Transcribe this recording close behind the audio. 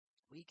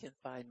We can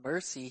find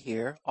mercy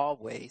here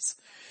always.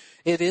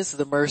 It is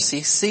the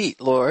mercy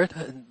seat, Lord,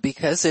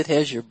 because it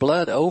has your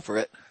blood over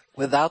it.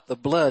 Without the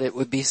blood, it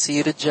would be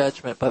seat of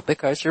judgment, but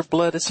because your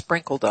blood is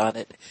sprinkled on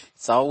it,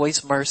 it's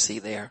always mercy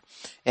there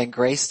and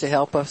grace to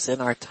help us in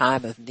our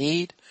time of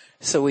need.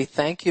 So we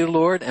thank you,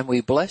 Lord, and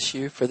we bless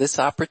you for this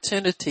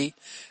opportunity.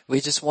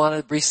 We just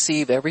want to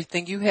receive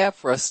everything you have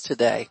for us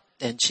today.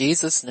 In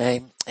Jesus'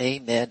 name,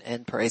 amen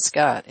and praise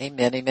God.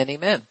 Amen, amen,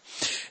 amen.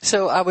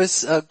 So I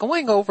was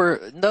going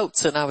over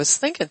notes and I was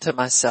thinking to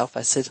myself,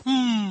 I said,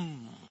 You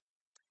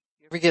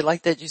ever get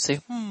like that? You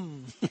say,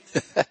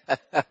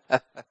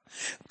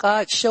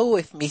 God,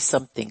 showeth me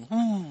something.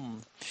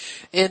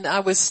 And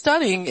I was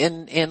studying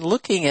and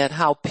looking at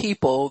how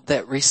people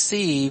that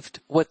received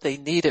what they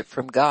needed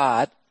from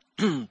God,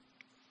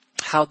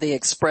 how they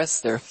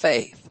expressed their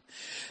faith.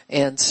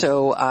 And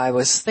so I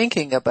was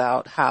thinking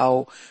about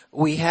how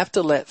we have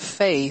to let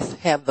faith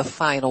have the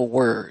final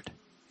word.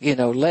 You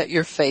know, let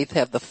your faith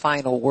have the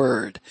final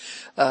word,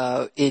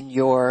 in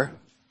your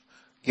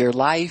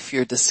life,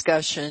 your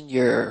discussion,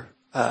 your,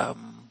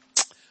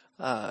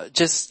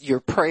 just your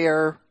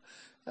prayer,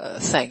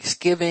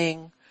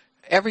 thanksgiving,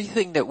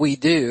 everything that we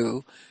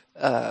do,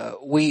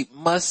 we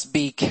must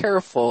be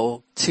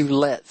careful to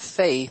let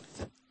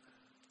faith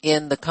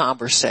in the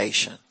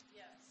conversation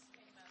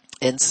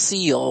and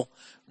seal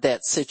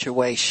that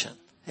situation.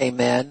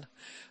 Amen.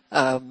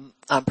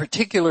 I'm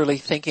particularly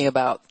thinking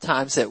about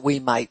times that we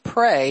might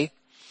pray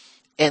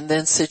and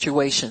then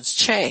situations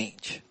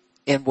change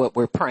in what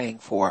we're praying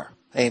for.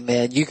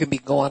 Amen. You can be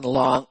going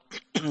along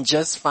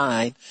just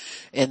fine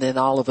and then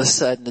all of a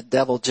sudden the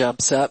devil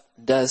jumps up,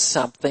 does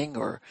something,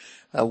 or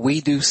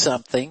we do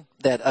something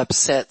that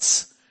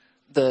upsets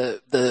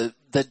the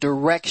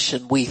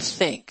direction we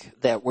think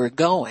that we're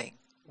going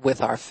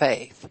with our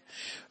faith.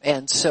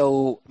 And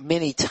so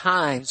many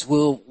times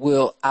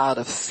we'll out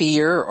of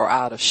fear or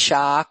out of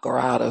shock or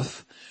out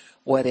of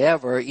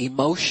whatever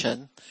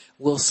emotion,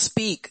 we'll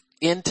speak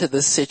into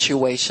the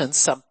situation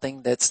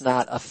something that's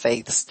not a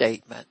faith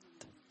statement.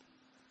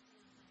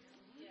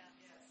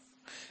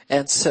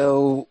 And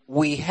so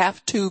we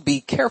have to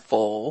be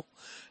careful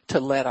to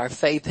let our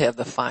faith have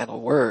the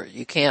final word.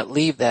 You can't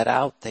leave that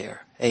out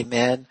there.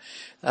 Amen.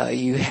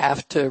 You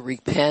have to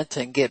repent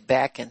and get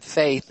back in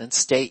faith and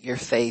state your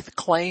faith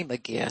claim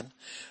again,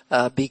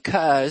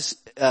 because,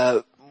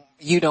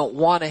 you don't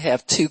want to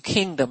have two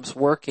kingdoms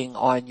working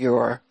on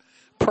your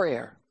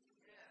prayer.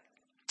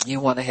 You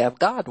want to have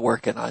God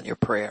working on your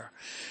prayer.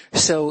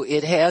 So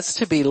it has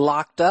to be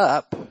locked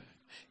up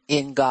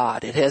in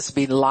God. It has to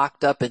be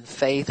locked up in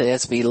faith. It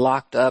has to be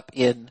locked up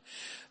in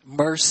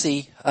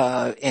mercy,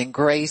 and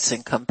grace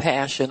and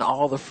compassion.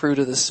 All the fruit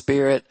of the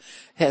Spirit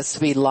has to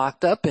be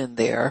locked up in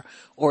there,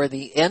 or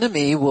the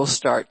enemy will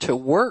start to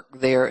work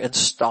there and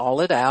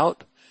stall it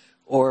out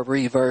or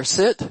reverse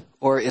it,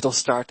 or it'll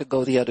start to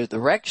go the other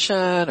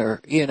direction,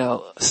 or,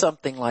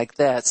 something like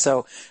that.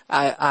 So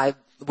I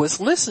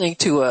was listening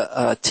to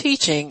a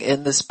teaching,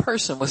 and this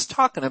person was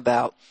talking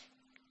about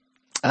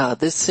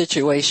this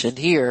situation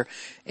here,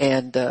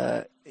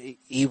 and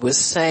he was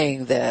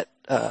saying that,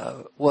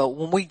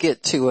 when we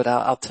get to it,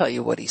 I'll tell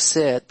you what he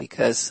said,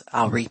 because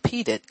I'll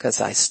repeat it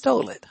because I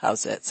stole it.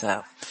 How's that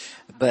sound?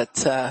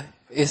 But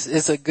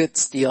it's a good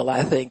steal.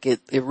 I think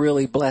it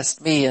really blessed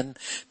me. And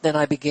then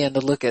I began to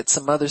look at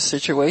some other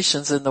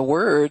situations in the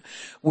Word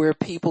where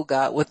people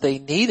got what they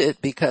needed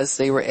because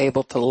they were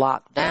able to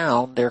lock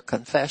down their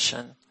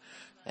confession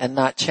and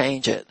not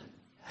change it.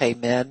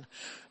 Amen.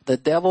 The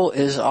devil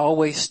is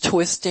always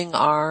twisting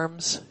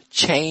arms,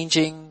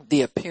 changing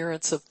the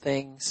appearance of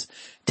things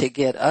to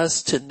get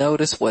us to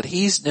notice what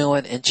he's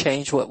doing and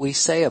change what we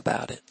say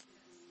about it.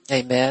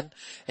 Amen.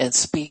 And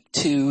speak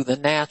to the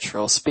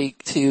natural,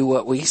 speak to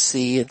what we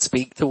see, and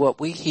speak to what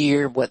we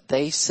hear, what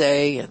they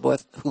say, and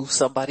who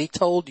somebody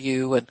told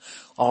you, and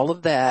all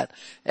of that.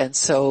 And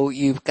so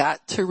you've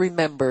got to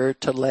remember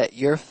to let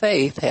your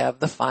faith have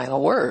the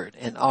final word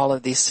in all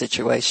of these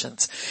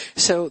situations.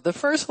 So the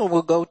first one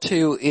we'll go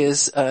to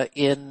is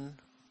in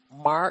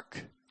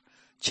Mark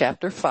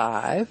chapter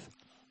 5.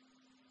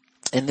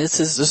 And this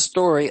is the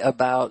story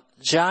about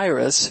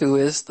Jairus, who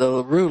is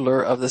the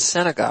ruler of the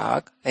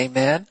synagogue.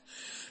 Amen.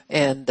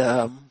 And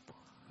I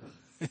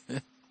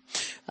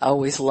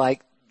always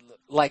like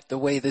the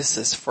way this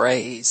is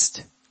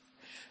phrased.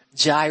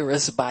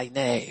 Jairus by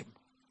name.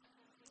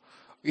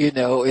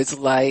 It's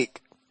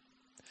like,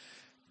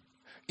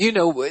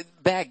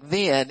 back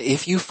then,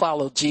 if you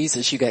followed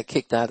Jesus, you got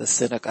kicked out of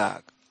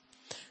synagogue.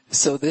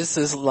 So this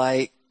is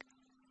like,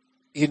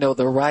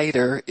 the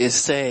writer is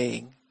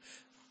saying,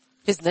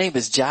 his name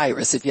is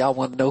Jairus. If y'all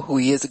want to know who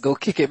he is, go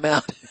kick him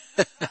out.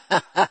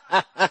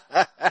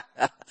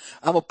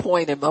 I'm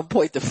going to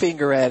point the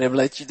finger at him,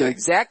 let you know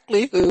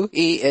exactly who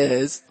he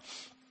is.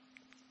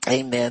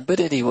 Amen. But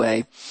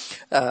anyway,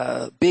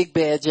 big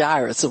bad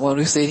Jairus, the one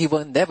who said he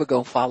wasn't never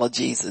going to follow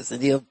Jesus,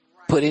 and he'll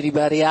put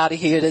anybody out of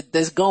here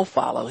that's going to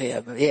follow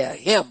him. Yeah,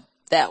 him,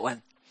 that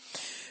one.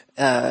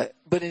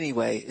 But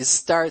anyway, it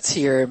starts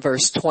here in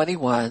verse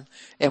 21.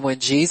 And when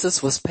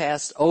Jesus was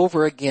passed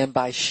over again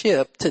by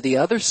ship to the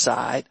other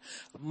side,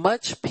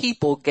 much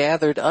people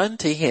gathered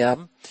unto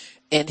him,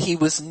 and he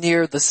was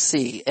near the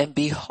sea. And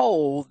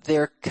behold,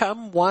 there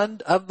come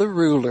one of the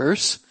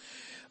rulers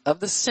of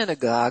the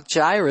synagogue,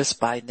 Jairus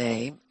by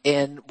name,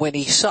 and when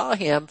he saw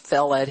him,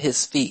 fell at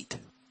his feet.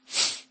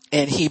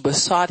 And he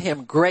besought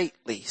him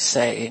greatly,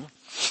 saying,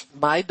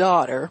 my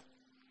daughter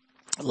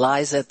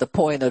lies at the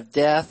point of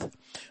death.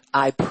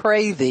 I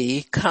pray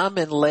thee, come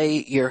and lay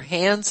your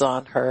hands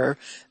on her,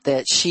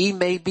 that she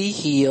may be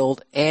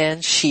healed,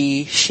 and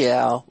she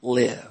shall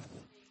live.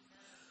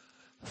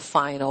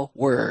 Final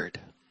word.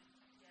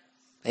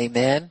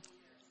 Amen.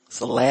 It's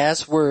the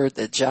last word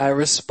that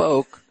Jairus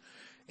spoke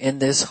in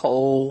this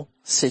whole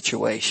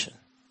situation.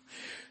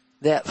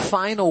 That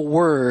final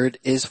word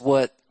is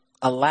what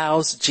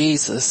allows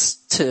Jesus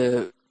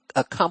to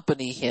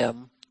accompany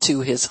him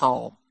to his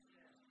home.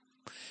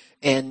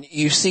 And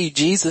you see,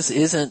 Jesus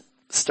isn't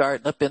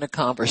starting up in a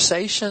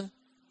conversation.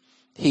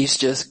 He's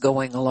just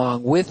going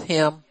along with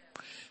him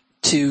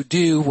to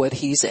do what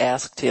he's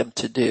asked him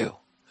to do.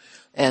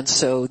 And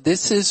so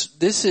this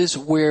is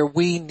where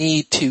we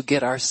need to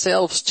get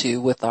ourselves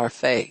to with our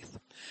faith.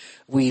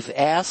 We've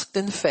asked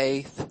in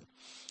faith.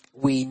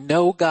 We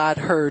know God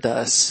heard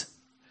us,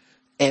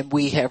 and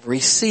we have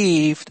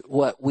received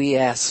what we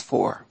asked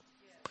for.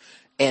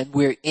 And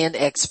we're in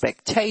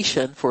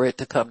expectation for it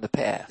to come to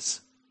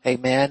pass.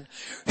 Amen.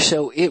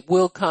 So it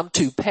will come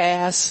to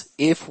pass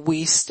if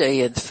we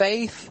stay in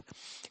faith,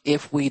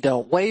 if we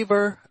don't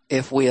waver,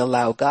 if we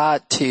allow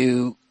God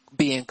to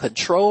be in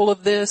control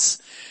of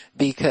this,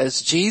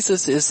 because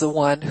Jesus is the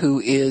one who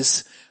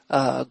is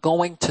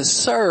going to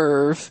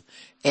serve,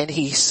 and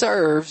he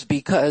serves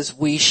because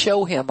we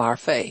show him our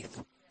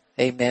faith.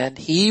 Amen.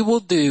 He will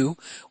do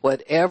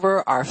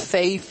whatever our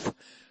faith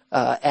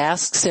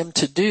asks him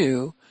to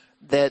do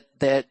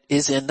that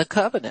is in the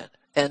covenant.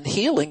 And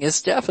healing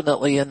is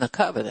definitely in the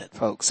covenant,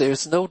 folks.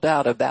 There's no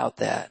doubt about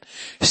that.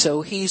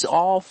 So he's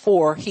all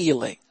for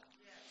healing.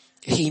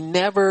 He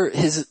never,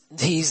 his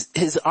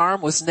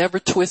arm was never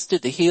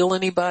twisted to heal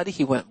anybody.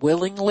 He went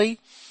willingly.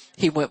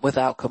 He went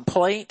without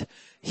complaint.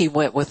 He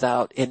went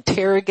without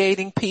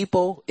interrogating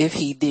people. If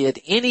he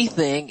did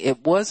anything,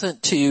 it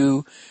wasn't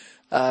to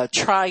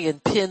try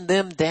and pin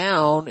them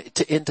down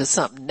into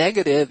something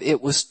negative.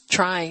 It was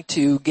trying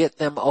to get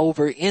them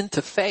over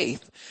into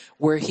faith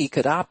where he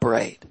could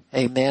operate.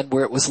 Amen.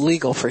 Where it was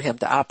legal for him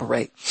to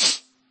operate.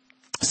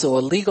 So a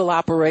legal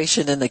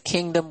operation in the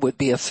kingdom would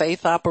be a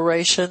faith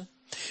operation.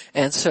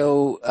 And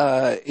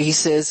so he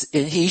says,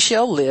 and he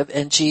shall live,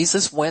 and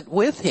Jesus went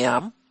with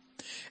him,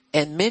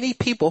 and many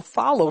people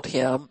followed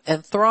him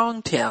and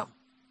thronged him.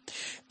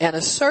 And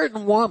a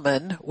certain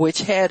woman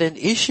which had an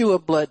issue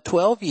of blood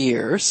 12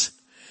 years,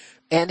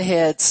 and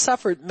had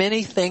suffered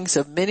many things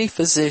of many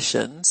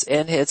physicians,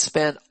 and had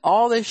spent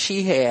all that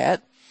she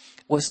had,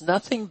 was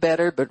nothing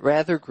better, but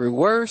rather grew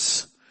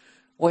worse,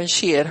 when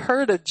she had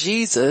heard of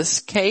Jesus,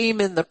 came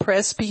in the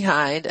press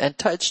behind and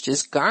touched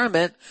his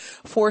garment,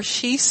 for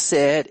she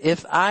said,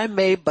 if I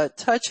may but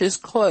touch his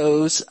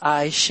clothes,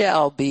 I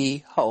shall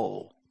be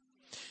whole.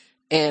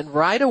 And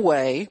right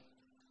away,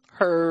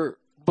 her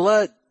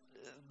blood,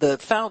 the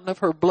fountain of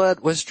her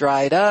blood was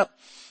dried up,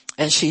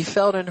 and she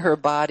felt in her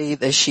body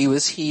that she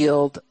was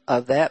healed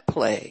of that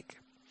plague.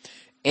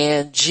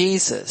 And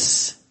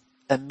Jesus,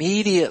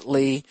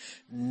 immediately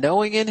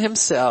knowing in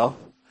himself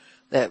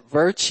that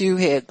virtue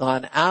had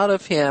gone out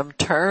of him,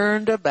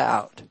 turned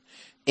about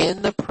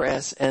in the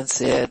press and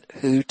said,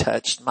 who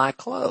touched my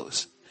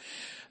clothes?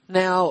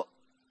 Now,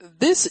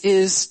 this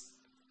is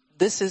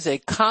a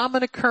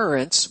common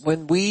occurrence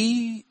when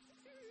we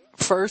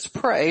first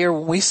pray or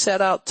when we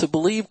set out to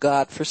believe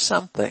God for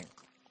something.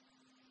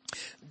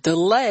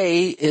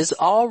 Delay is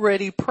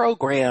already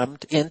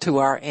programmed into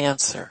our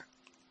answer.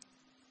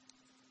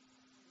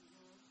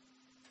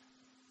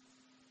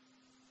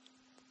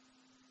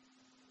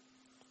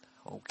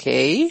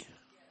 Okay?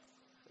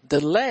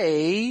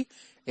 Delay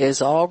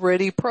is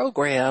already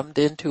programmed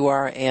into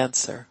our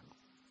answer.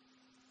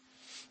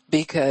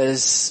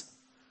 Because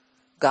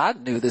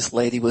God knew this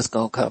lady was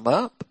going to come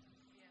up.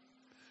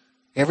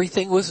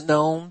 Everything was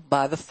known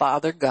by the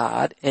Father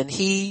God, and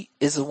he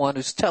is the one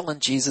who's telling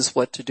Jesus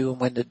what to do and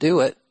when to do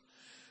it.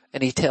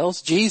 And he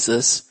tells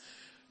Jesus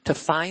to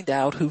find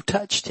out who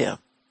touched him.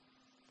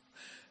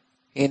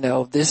 You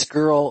know, this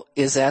girl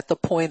is at the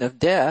point of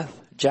death,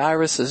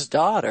 Jairus'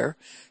 daughter.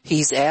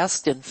 He's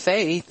asked in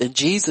faith, and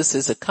Jesus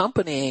is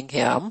accompanying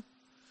him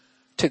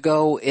to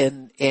go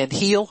and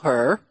heal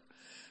her,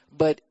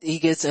 but he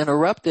gets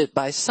interrupted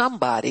by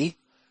somebody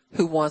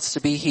who wants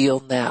to be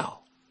healed now.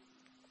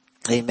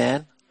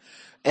 Amen.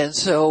 And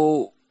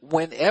so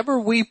whenever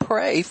we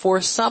pray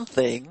for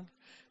something,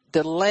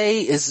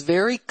 delay is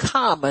very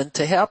common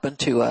to happen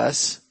to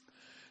us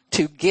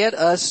to get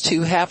us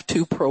to have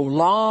to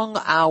prolong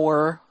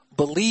our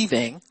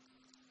believing.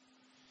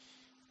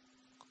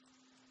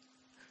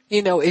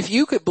 You know, if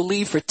you could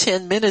believe for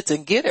 10 minutes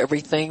and get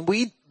everything,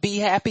 we'd be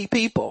happy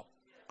people.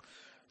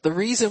 The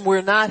reason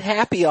we're not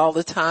happy all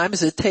the time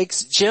is it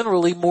takes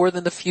generally more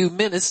than a few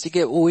minutes to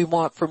get what we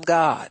want from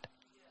God.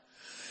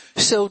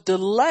 So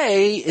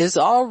delay is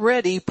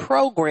already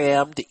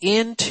programmed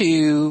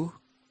into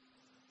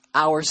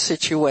our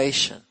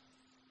situation.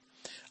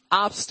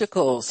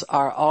 Obstacles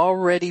are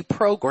already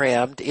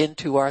programmed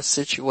into our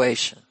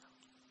situation.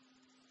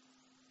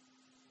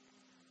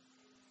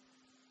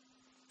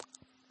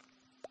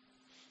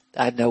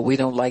 I know we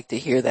don't like to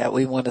hear that.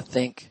 We want to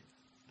think,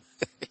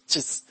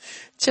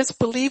 just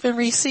believe and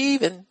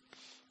receive and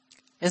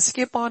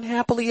skip on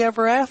happily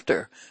ever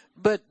after.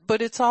 But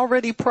it's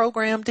already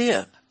programmed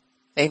in.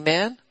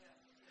 Amen?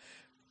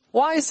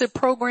 Why is it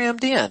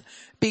programmed in?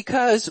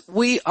 Because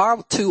we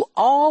are to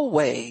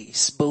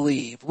always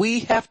believe.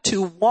 We have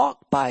to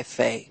walk by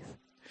faith.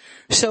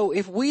 So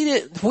if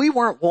we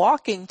weren't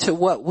walking to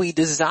what we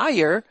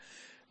desire,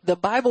 the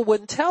Bible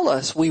wouldn't tell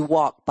us we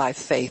walk by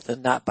faith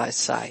and not by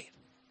sight.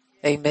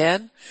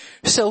 Amen.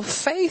 So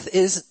faith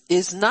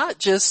is not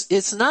just,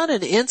 it's not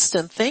an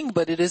instant thing,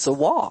 but it is a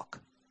walk.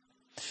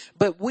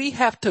 But we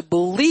have to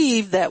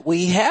believe that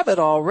we have it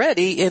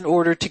already in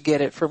order to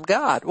get it from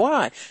God.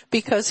 Why?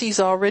 Because He's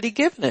already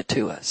given it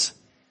to us.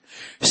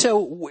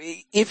 So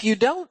if you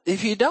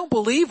don't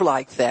believe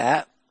like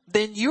that,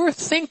 then you're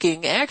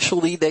thinking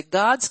actually that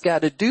God's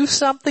got to do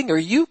something or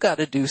you've got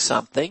to do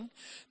something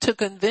to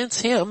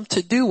convince Him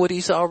to do what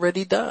He's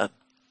already done.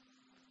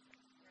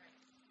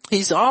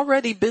 He's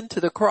already been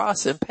to the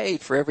cross and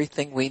paid for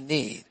everything we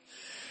need.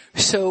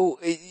 So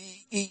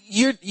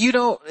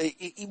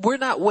we're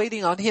not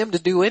waiting on Him to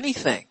do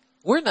anything.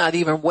 We're not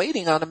even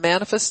waiting on a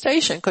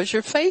manifestation because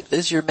your faith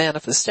is your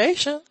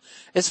manifestation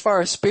as far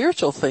as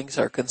spiritual things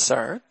are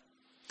concerned.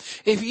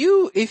 If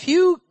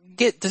you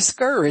get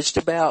discouraged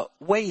about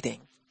waiting,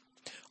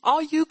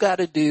 all you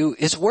gotta do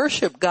is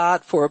worship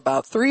God for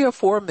about 3 or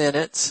 4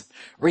 minutes,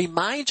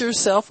 remind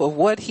yourself of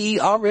what He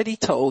already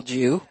told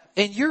you,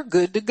 and you're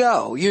good to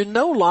go. You're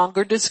no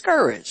longer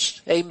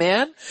discouraged.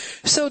 Amen?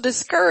 So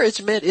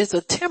discouragement is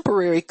a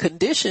temporary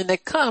condition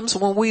that comes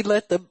when we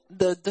let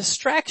the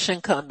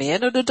distraction come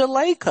in or the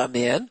delay come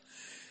in,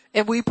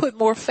 and we put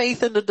more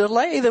faith in the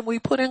delay than we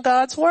put in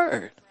God's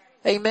word.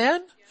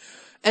 Amen?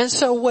 And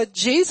so what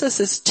Jesus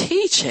is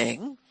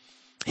teaching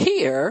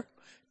here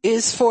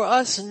is for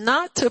us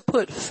not to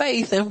put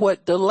faith in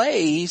what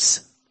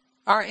delays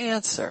our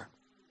answer.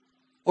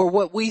 Or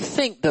what we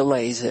think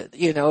delays it.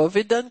 If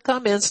it doesn't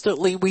come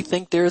instantly, we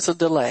think there's a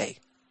delay.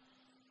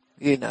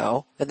 And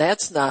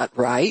that's not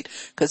right,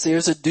 because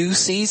there's a due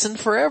season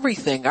for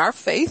everything. Our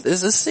faith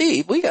is a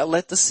seed. We gotta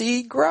let the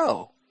seed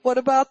grow. What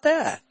about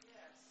that?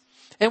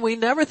 And we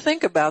never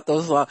think about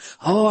those laws.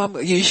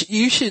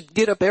 You should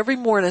get up every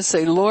morning and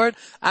say, Lord,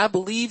 I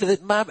believe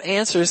that my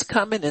answer is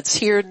coming. It's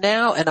here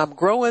now, and I'm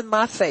growing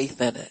my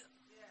faith in it.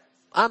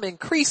 I'm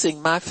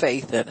increasing my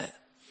faith in it.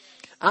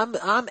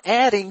 I'm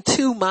adding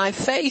to my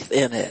faith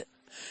in it,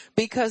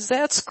 because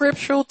that's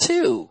scriptural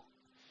too.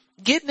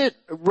 Getting it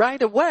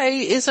right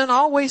away isn't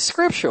always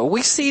scriptural.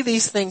 We see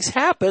these things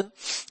happen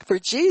for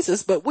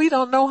Jesus, but we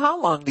don't know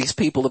how long these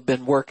people have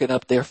been working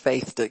up their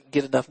faith to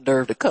get enough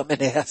nerve to come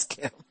and ask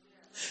Him.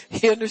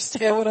 You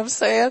understand what I'm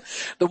saying?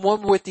 The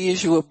woman with the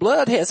issue of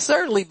blood has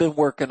certainly been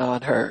working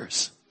on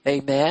hers.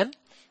 Amen.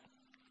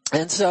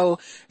 And so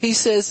he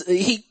says,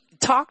 he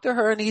talked to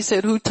her and he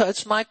said, who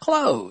touched my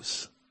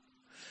clothes?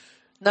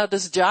 Now,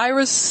 does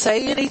Jairus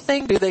say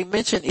anything? Do they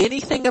mention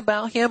anything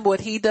about him,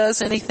 what he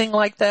does, anything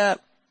like that?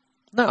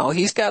 No,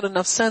 he's got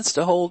enough sense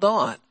to hold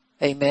on.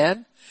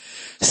 Amen.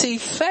 See,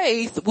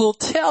 faith will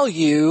tell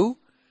you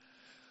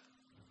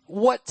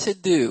what to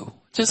do,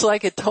 just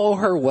like it told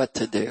her what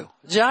to do.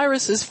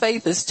 Jairus'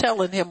 faith is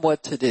telling him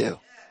what to do.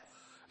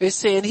 It's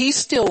saying he's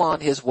still on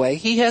his way.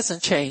 He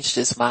hasn't changed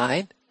his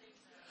mind.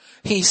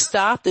 He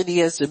stopped and he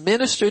has to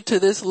minister to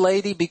this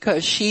lady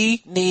because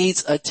she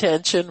needs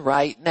attention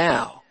right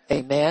now.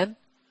 Amen.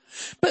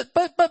 But,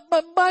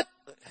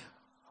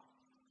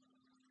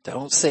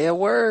 don't say a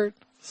word.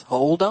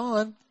 Hold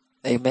on.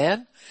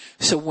 Amen.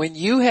 So when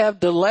you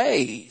have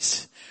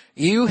delays,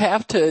 you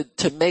have to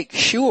make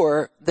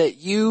sure that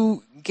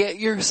you get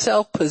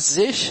yourself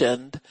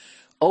positioned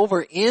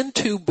over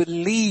into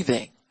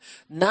believing,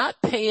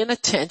 not paying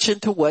attention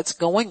to what's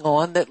going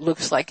on that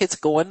looks like it's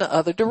going the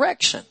other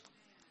direction.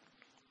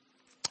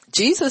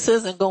 Jesus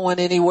isn't going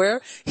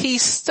anywhere. He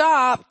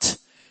stopped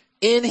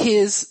in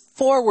his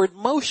forward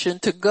motion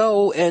to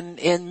go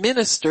and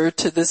minister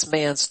to this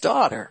man's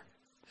daughter.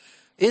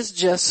 It's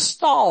just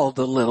stalled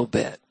a little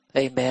bit.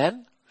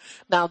 Amen.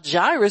 Now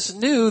Jairus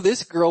knew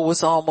this girl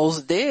was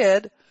almost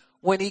dead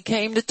when he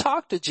came to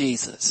talk to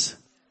Jesus,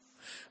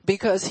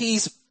 because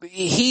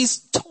he's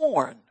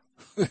torn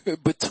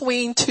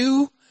between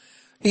two.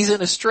 He's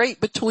in a strait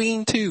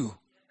between two.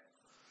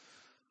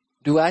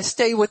 Do I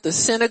stay with the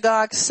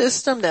synagogue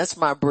system? That's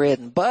my bread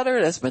and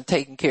butter. That's been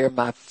taking care of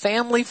my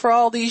family for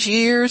all these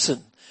years.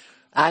 And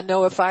I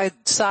know if I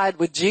side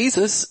with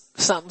Jesus,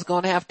 something's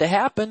going to have to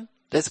happen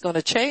that's going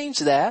to change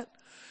that.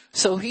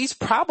 So he's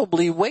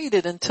probably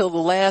waited until the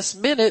last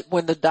minute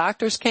when the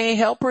doctors can't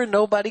help her,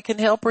 nobody can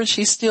help her, and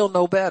she's still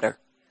no better.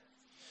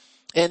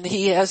 And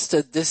he has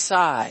to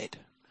decide,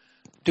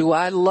 do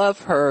I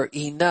love her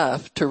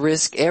enough to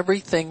risk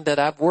everything that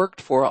I've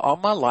worked for all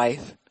my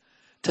life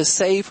to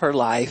save her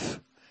life?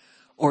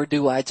 Or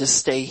do I just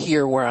stay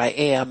here where I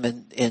am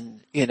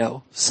and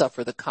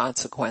suffer the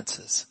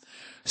consequences?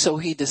 So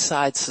he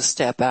decides to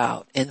step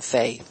out in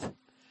faith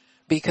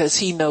because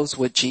he knows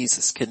what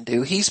Jesus can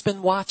do. He's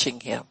been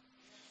watching him.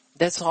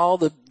 That's all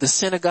the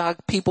synagogue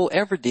people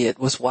ever did,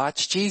 was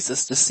watch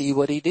Jesus to see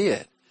what he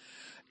did.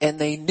 And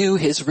they knew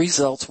his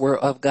results were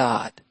of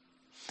God.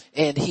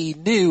 And he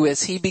knew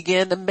as he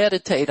began to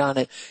meditate on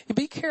it,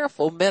 be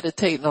careful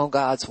meditating on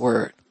God's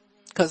word,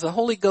 because the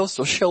Holy Ghost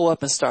will show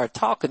up and start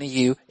talking to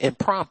you and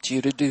prompt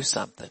you to do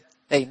something.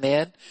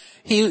 Amen.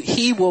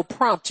 He will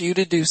prompt you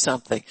to do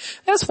something.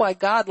 That's why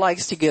God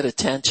likes to get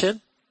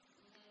attention.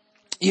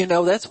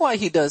 That's why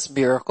he does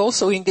miracles,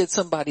 so he can get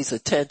somebody's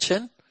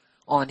attention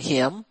on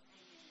him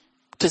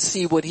to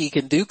see what he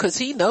can do, because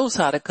he knows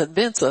how to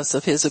convince us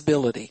of his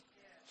ability.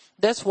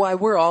 That's why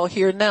we're all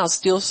here now,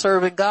 still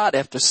serving God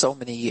after so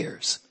many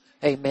years.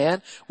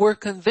 Amen. We're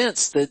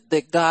convinced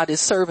that God is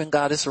serving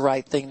God is the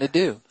right thing to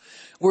do.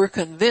 We're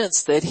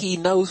convinced that he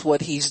knows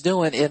what he's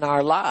doing in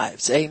our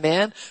lives.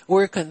 Amen.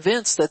 We're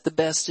convinced that the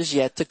best is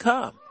yet to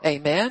come.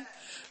 Amen.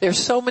 There's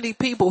so many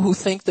people who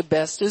think the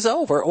best is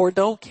over or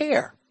don't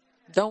care.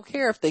 Don't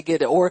care if they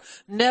get it, or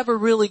never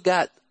really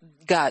got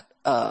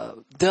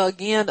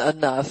dug in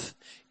enough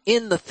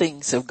in the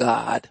things of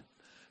God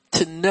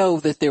to know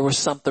that there was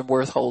something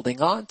worth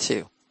holding on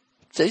to.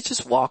 They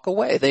just walk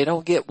away. They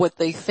don't get what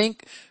they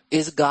think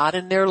is God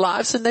in their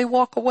lives, and they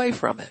walk away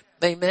from it.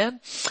 Amen.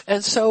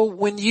 And so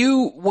when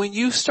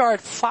you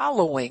start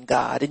following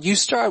God and you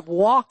start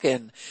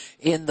walking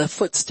in the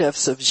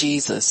footsteps of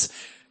Jesus,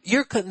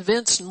 you're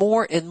convinced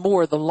more and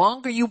more. The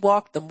longer you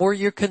walk, the more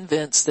you're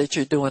convinced that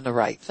you're doing the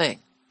right thing.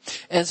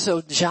 And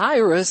so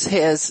Jairus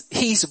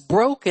he's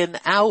broken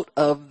out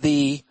of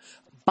the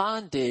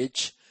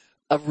bondage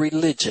of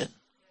religion.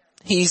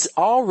 He's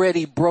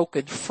already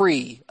broken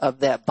free of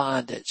that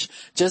bondage.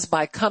 Just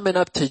by coming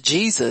up to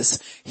Jesus,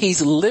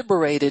 he's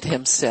liberated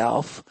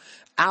himself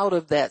out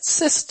of that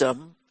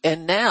system,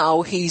 and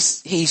now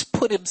he's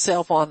put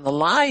himself on the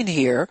line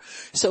here.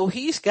 So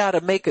he's got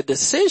to make a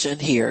decision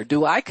here.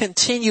 Do I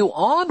continue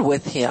on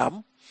with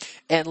him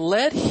and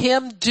let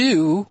him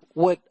do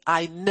what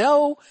I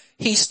know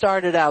he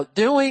started out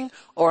doing,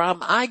 or am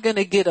I going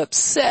to get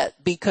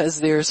upset because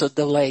there's a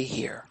delay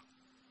here?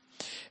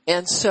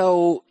 And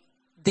so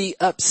the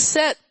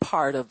upset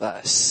part of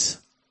us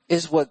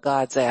is what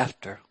God's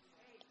after.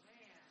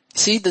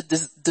 See,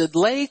 the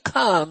delay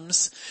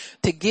comes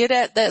to get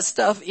at that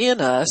stuff in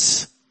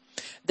us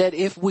that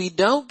if we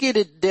don't get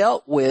it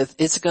dealt with,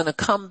 it's going to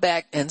come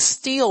back and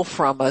steal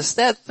from us.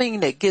 That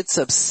thing that gets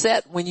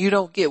upset when you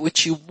don't get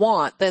what you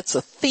want, that's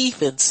a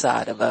thief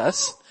inside of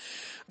us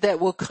that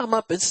will come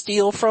up and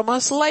steal from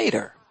us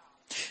later.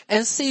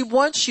 And see,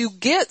 once you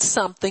get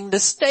something, the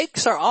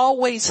stakes are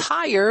always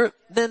higher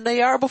than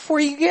they are before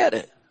you get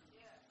it.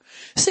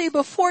 See,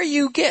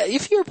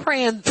 if you're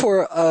praying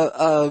for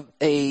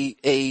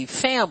a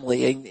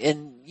family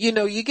and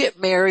you get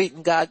married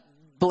and God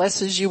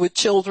blesses you with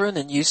children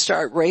and you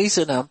start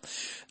raising them,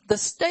 the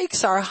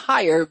stakes are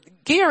higher.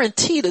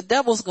 Guarantee the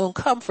devil's going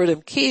to come for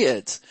them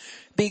kids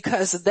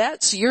because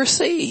that's your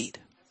seed.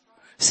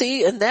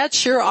 See, and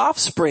that's your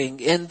offspring,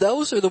 and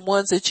those are the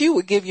ones that you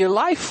would give your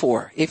life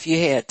for if you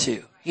had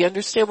to. You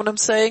understand what I'm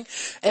saying?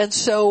 And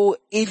so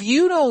if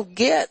you don't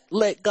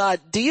let God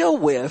deal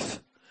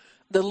with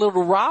the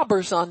little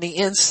robbers on the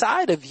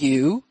inside of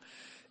you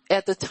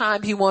at the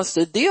time he wants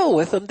to deal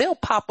with them, they'll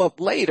pop up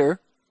later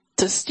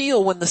to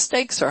steal when the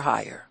stakes are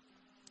higher.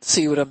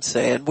 See what I'm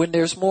saying? When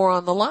there's more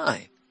on the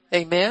line.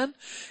 Amen.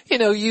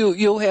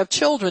 You'll have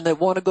children that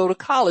want to go to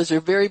college. They're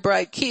very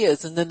bright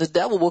kids, and then the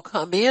devil will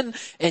come in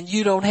and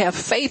you don't have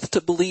faith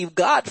to believe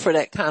God for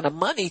that kind of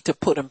money to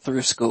put them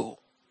through school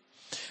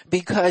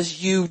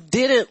because you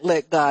didn't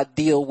let God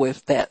deal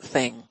with that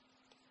thing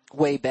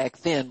way back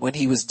then when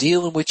he was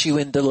dealing with you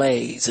in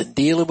delays and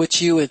dealing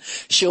with you and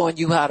showing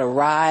you how to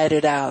ride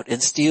it out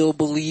and still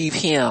believe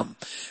him,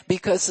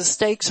 because the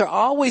stakes are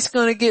always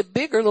going to get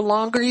bigger the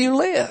longer you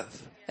live.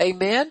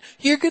 Amen.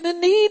 You're going to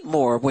need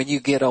more when you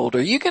get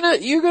older. You're going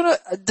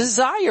to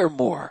desire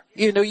more.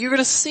 You're going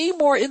to see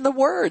more in the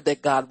word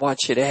that God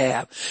wants you to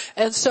have.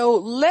 And so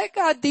let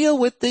God deal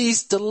with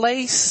these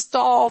delay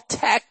stall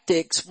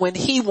tactics when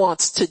he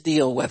wants to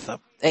deal with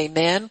them.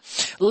 Amen.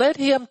 Let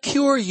him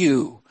cure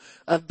you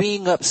of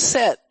being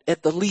upset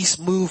at the least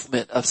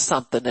movement of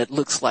something that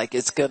looks like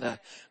it's going to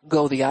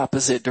go the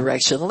opposite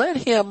direction. Let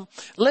him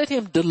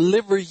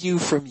deliver you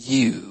from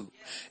you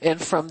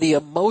and from the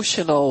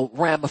emotional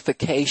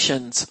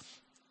ramifications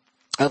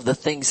of the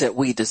things that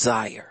we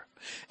desire.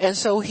 And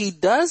so he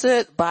does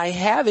it by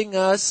having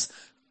us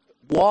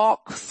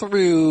walk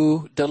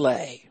through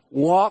delay,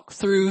 walk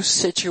through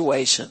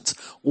situations,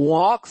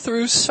 walk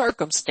through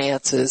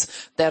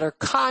circumstances that are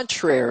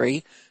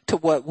contrary to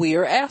what we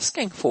are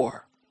asking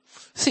for.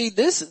 See,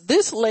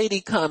 this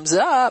lady comes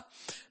up.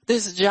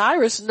 this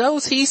Jairus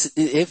knows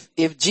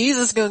if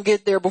Jesus is going to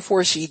get there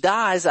before she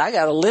dies, I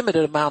got a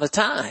limited amount of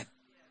time.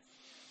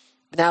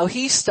 Now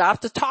he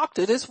stopped to talk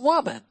to this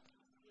woman.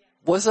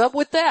 What's up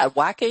with that?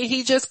 Why can't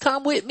he just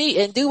come with me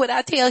and do what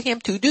I tell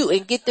him to do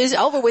and get this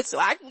over with so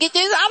I can get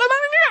this out of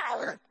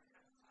my mouth?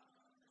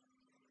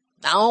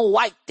 I don't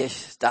like this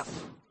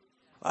stuff.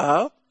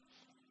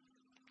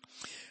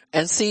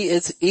 And see,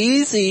 it's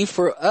easy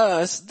for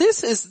us.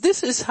 This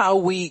is how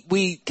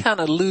we kind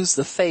of lose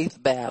the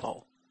faith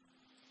battle.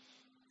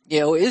 You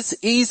know, it's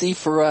easy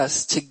for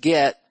us to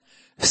get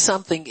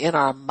something in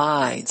our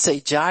mind.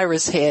 Say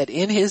Jairus had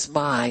in his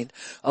mind,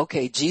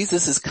 okay,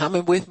 Jesus is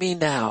coming with me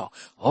now.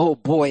 Oh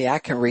boy, I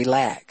can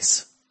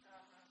relax.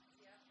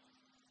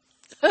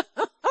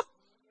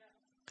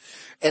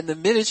 And the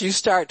minute you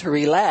start to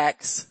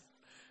relax,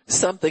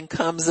 something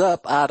comes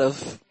up out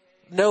of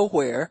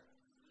nowhere,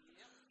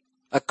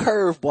 a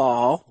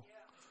curveball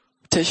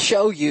to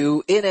show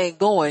you it ain't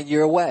going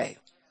your way.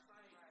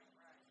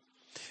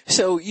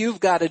 So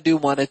you've got to do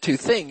one of two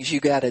things. You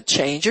got to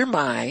change your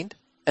mind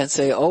and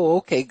say, oh,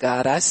 okay,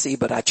 God, I see,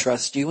 but I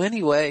trust you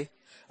anyway.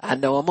 I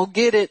know I'm going to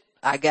get it.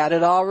 I got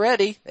it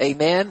already.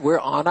 Amen. We're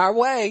on our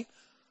way.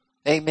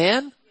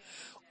 Amen.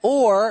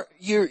 Or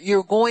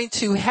you're going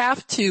to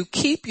have to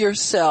keep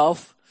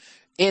yourself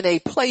in a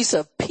place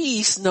of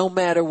peace no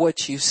matter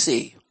what you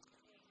see.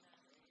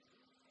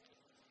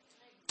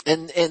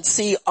 And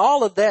see,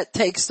 all of that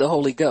takes the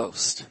Holy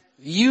Ghost.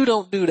 You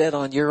don't do that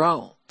on your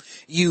own.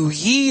 You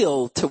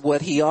yield to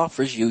what he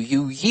offers you.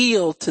 You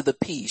yield to the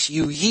peace.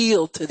 You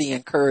yield to the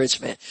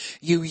encouragement.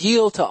 You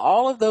yield to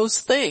all of those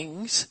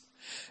things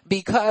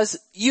because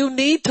you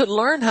need to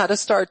learn how to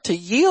start to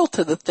yield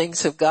to the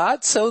things of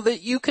God so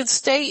that you can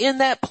stay in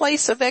that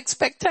place of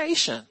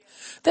expectation.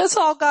 That's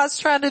all God's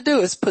trying to do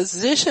is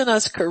position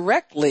us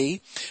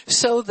correctly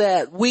so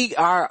that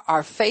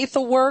our faith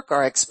will work,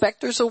 our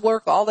expectors will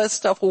work, all that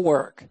stuff will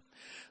work.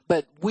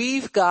 But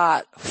we've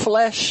got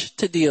flesh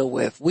to deal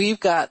with.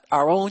 We've got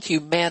our own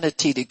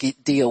humanity to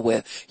deal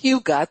with.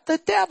 You've got the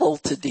devil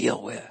to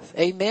deal with.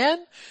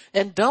 Amen?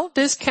 And don't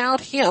discount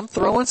him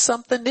throwing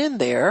something in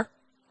there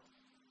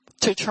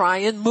to try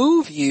and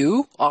move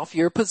you off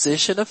your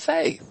position of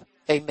faith.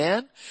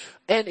 Amen?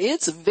 And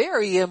it's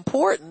very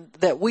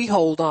important that we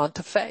hold on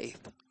to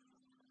faith.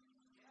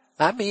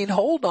 I mean,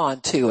 hold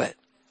on to it.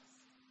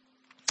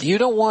 You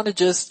don't want to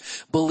just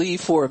believe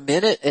for a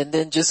minute and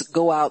then just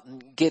go out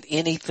and get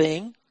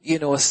anything,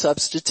 a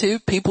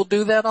substitute. People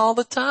do that all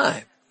the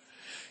time.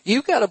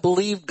 You've got to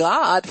believe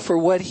God for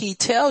what he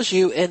tells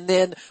you, and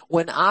then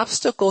when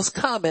obstacles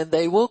come, and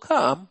they will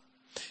come,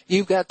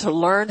 you've got to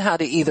learn how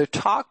to either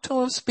talk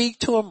to him, speak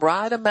to him,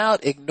 ride him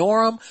out,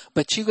 ignore him,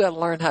 but you got to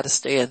learn how to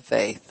stay in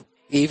faith,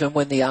 even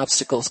when the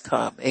obstacles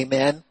come.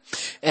 Amen.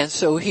 And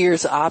so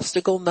here's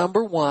obstacle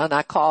number 1.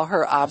 I call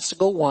her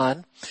obstacle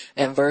 1.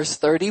 And verse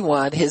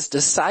 31, his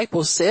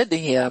disciples said to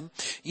him,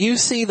 you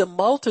see the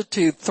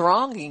multitude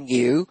thronging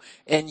you,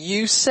 and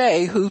you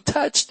say, who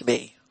touched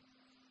me?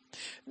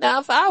 Now,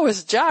 if I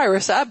was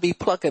Jairus, I'd be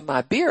plucking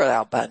my beard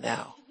out by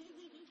now.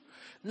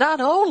 Not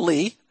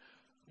only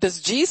does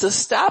Jesus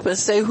stop and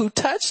say, who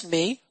touched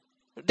me,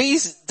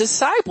 these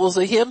disciples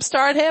of him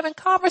start having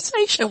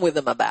conversation with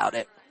him about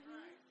it.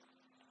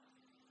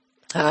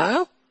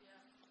 Huh?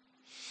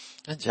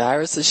 And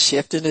Jairus is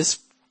shifting his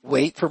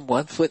weight from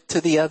one foot to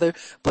the other,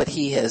 but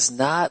he has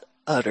not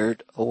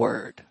uttered a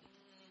word.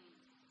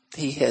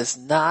 He has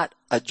not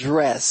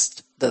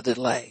addressed the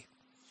delay.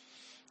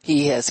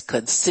 He has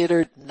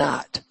considered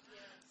not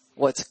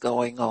what's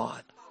going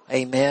on.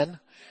 Amen.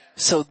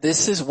 So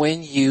this is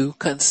when you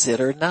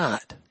consider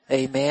not.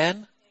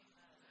 Amen.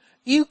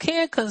 You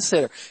can't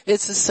consider.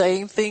 It's the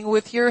same thing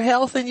with your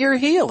health and your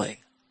healing.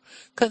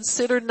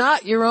 Consider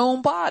not your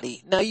own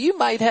body. Now you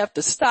might have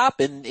to stop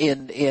and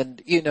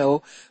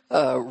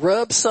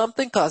rub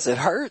something cause it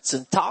hurts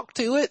and talk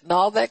to it and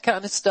all that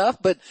kind of stuff.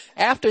 But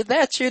after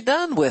that, you're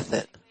done with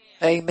it.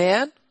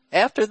 Amen.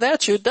 After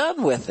that, you're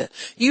done with it.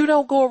 You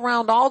don't go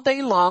around all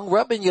day long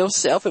rubbing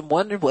yourself and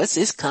wondering, what's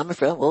this coming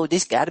from? Oh,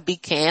 this gotta be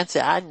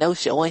cancer. I know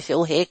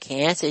so-and-so had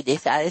cancer.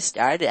 This how it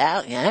started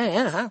out.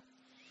 Yeah.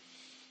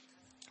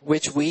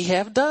 Which we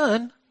have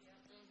done.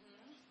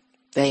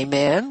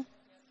 Amen.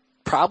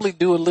 Probably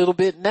do a little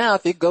bit now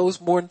if it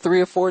goes more than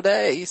 3 or 4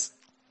 days.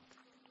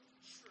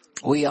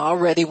 We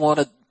already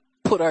want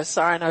to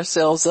sign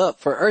ourselves up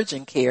for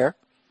urgent care.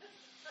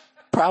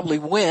 Probably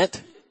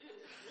went.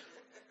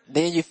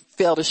 Then you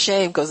felt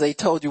ashamed because they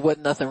told you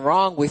wasn't nothing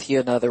wrong with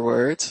you, in other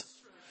words.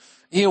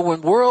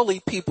 When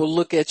worldly people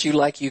look at you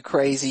like you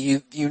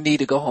crazy, you need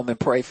to go home and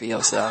pray for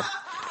yourself.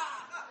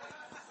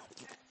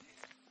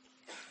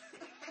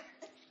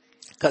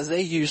 Because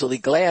they usually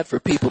glad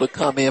for people to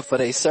come in for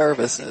their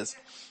services.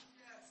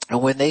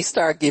 And when they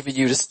start giving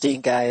you the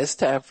stink eye, it's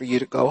time for you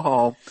to go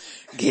home,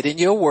 get in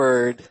your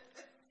word,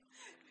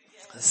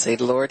 and say,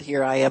 Lord,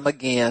 here I am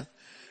again,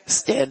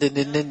 standing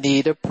in the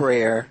need of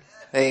prayer.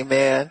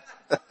 Amen.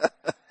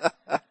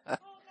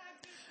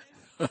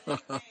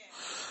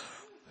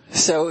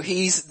 So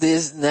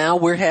now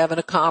we're having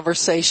a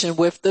conversation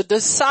with the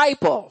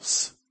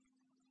disciples.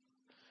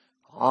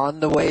 On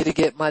the way to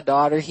get my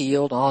daughter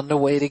healed, on the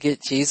way to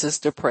get Jesus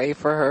to pray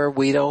for her.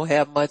 We don't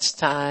have much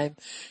time.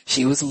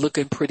 She was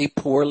looking pretty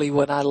poorly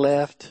when I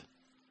left.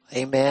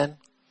 Amen.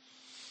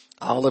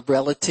 All the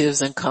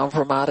relatives and come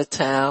from out of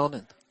town.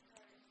 And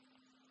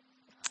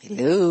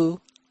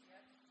hello.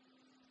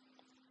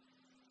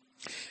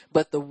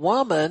 But the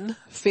woman,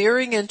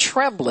 fearing and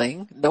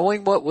trembling,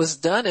 knowing what was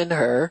done in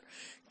her,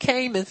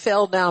 came and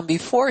fell down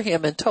before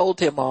him and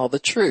told him all the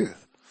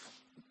truth.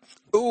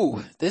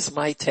 Ooh, this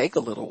might take a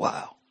little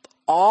while.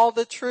 All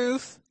the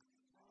truth?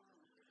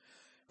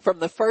 From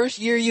the first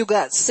year you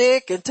got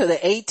sick into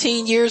the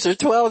 18 years or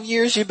 12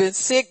 years you've been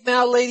sick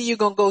now, lady, you're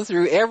going to go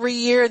through every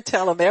year and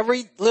tell them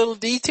every little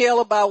detail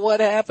about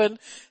what happened.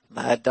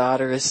 My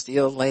daughter is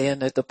still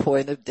laying at the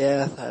point of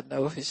death. I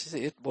know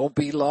it won't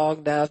be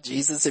long now.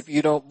 Jesus, if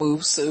you don't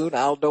move soon,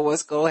 I don't know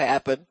what's going to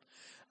happen.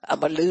 I'm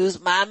going to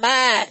lose my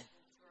mind.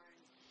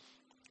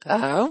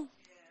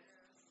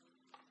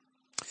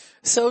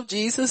 So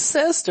Jesus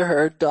says to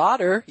her,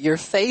 daughter, your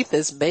faith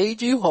has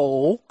made you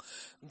whole.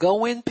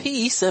 Go in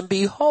peace and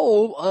be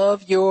whole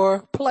of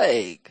your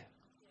plague.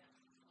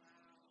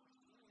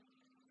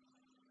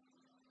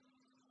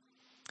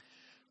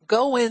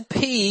 Go in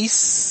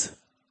peace.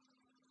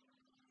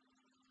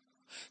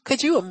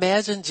 Could you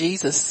imagine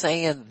Jesus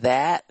saying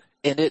that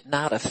and it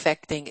not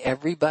affecting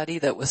everybody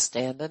that was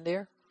standing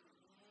there?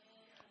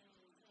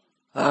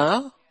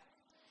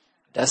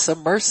 That's a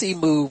mercy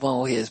move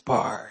on his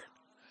part.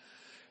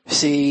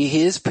 See,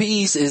 his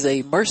peace is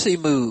a mercy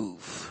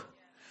move.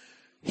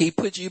 He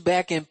put you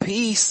back in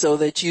peace so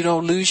that you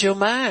don't lose your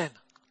mind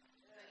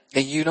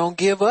and you don't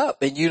give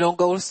up and you don't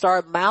go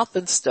start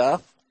mouthing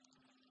stuff.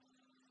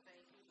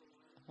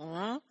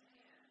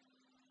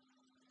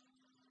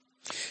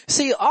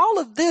 See, all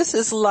of this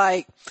is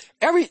like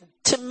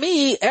to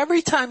me,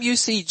 every time you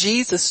see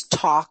Jesus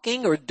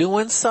talking or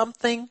doing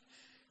something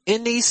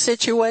in these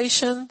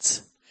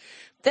situations,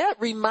 that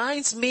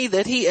reminds me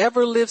that he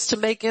ever lives to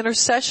make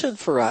intercession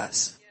for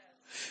us.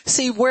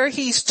 See, where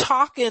he's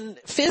talking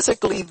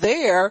physically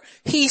there,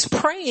 he's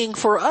praying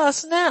for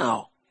us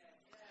now.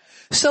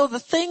 So the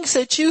things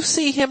that you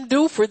see him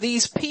do for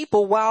these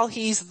people while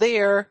he's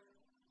there,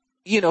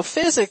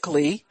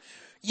 physically,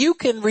 you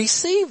can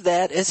receive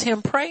that as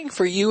him praying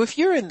for you if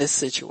you're in this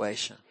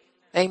situation.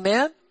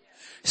 Amen?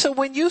 So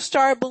when you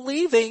start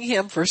believing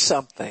him for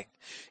something,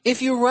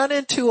 if you run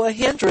into a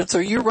hindrance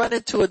or you run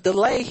into a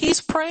delay,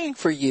 he's praying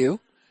for you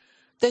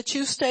that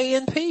you stay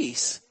in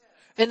peace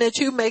and that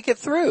you make it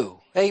through.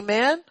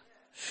 Amen?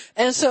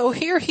 And so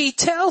here he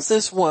tells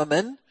this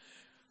woman,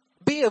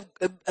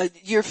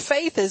 your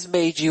faith has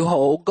made you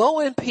whole. Go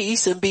in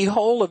peace and be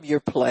whole of your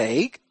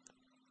plague.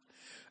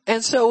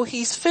 And so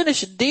he's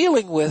finished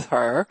dealing with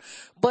her,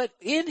 but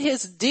in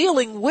his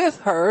dealing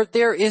with her,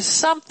 there is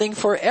something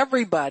for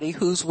everybody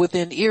who's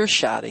within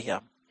earshot of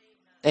him.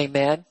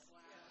 Amen.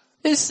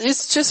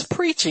 It's just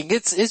preaching.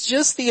 It's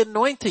just the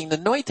anointing.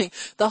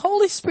 The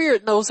Holy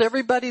Spirit knows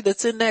everybody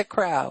that's in that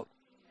crowd.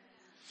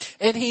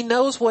 And he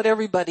knows what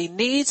everybody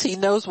needs. He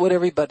knows what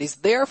everybody's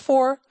there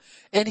for.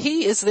 And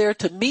he is there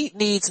to meet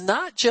needs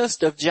not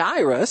just of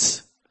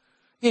Jairus,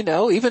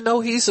 even though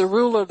he's the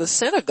ruler of the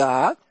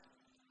synagogue.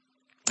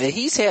 And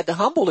he's had to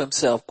humble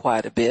himself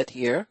quite a bit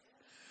here.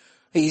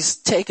 He's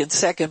taken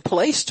second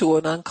place to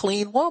an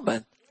unclean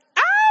woman.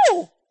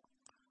 Ow!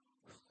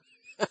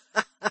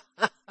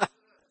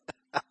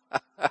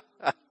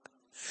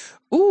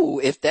 Ooh,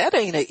 if that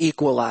ain't an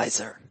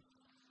equalizer.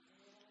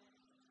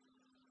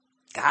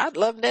 God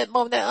loving that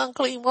woman, that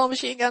unclean woman.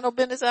 She ain't got no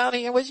business out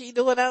here. What's she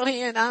doing out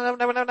here?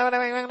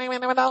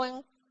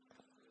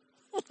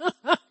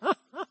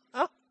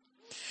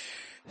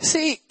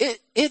 See,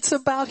 it's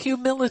about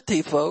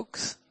humility,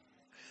 folks.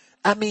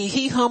 I mean,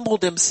 he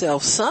humbled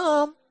himself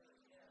some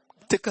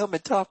to come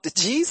and talk to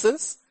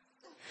Jesus.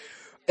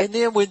 And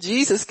then when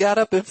Jesus got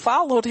up and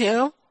followed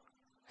him,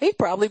 he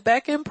probably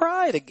back in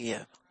pride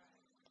again.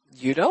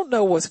 You don't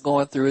know what's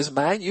going through his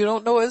mind. You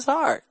don't know his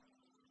heart.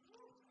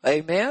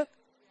 Amen.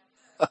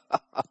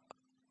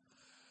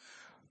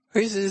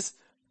 He says,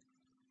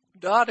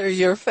 daughter,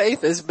 your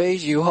faith has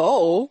made you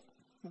whole.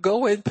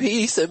 Go in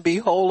peace and be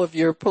whole of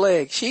your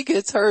plague. She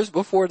gets hers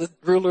before the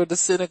ruler of the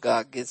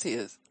synagogue gets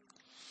his.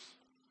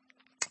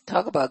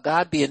 Talk about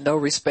God being no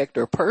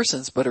respecter of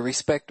persons, but a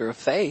respecter of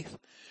faith.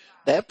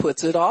 That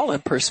puts it all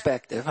in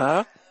perspective,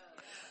 huh?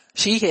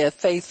 She had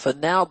faith for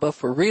now, but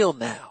for real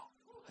now.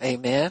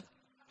 Amen.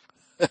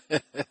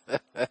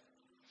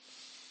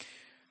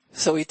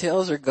 So he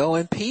tells her, go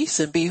in peace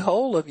and be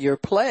whole of your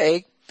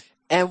plague.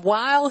 And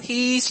while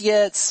he's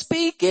yet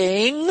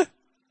speaking,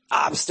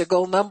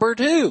 obstacle number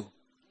 2.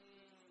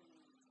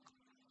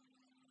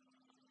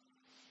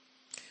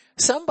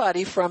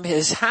 Somebody from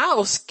his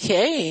house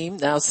came.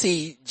 Now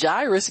see,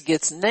 Jairus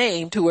gets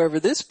named. Whoever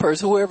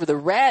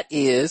the rat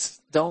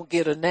is, don't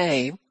get a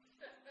name.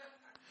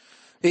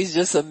 He's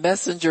just a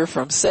messenger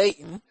from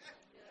Satan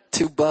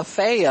to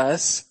buffet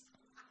us.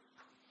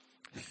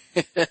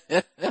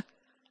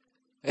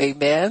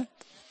 Amen.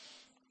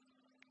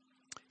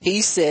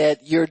 He said,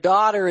 your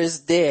daughter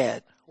is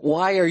dead.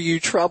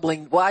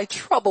 Why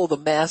trouble the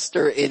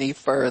master any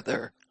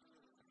further?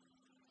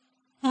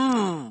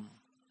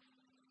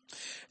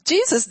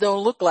 Jesus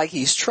don't look like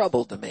he's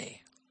troubled to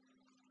me.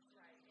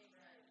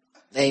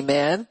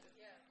 Amen.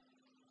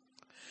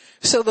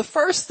 So the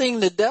first thing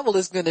the devil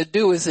is going to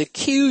do is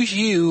accuse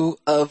you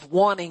of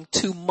wanting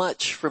too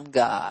much from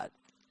God.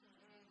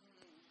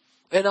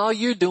 And all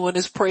you're doing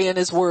is praying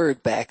his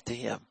word back to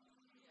him.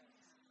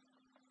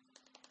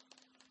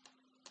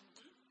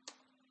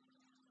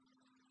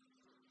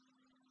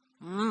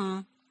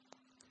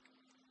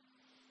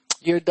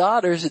 Your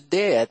daughter's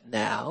dead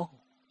now.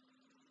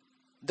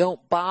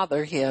 Don't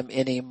bother him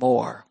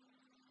anymore.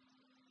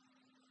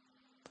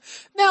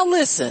 Now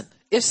listen,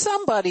 if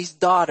somebody's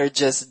daughter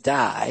just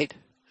died,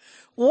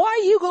 why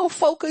are you going to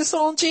focus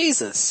on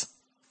Jesus?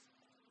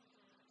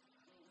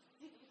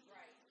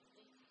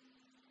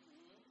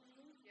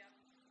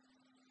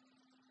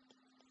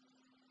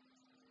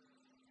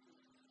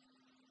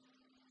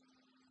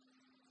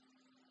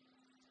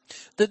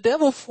 The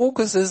devil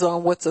focuses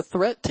on what's a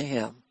threat to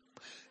him.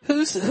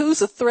 Who's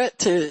a threat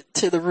to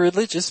the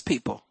religious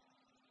people?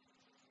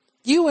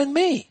 You and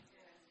me.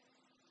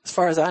 As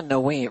far as I know,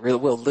 we ain't really,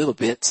 well, a little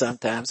bit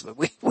sometimes, but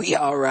we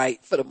all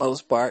right for the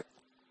most part.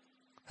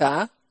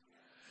 Huh?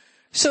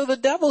 So the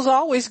devil's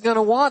always going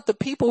to want the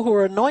people who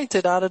are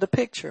anointed out of the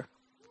picture.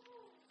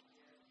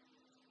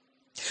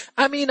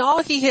 I mean,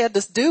 all he had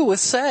to do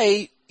was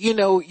say,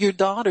 your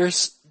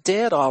daughter's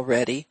dead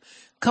already.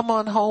 Come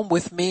on home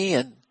with me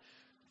and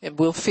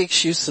we'll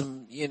fix you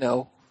some,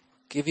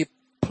 give you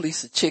a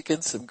piece of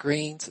chicken, some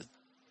greens, and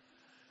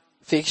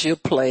fix you a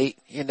plate,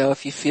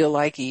 if you feel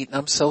like eating.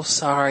 I'm so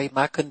sorry.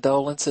 My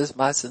condolences,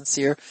 my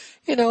sincere.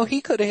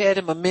 He could have had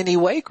him a mini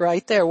wake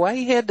right there. Why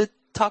he had to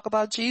talk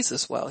about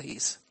Jesus while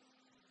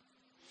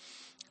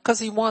because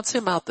he wants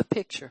him out the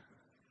picture.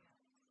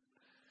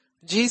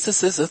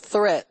 Jesus is a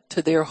threat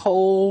to their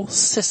whole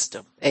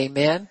system.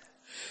 Amen.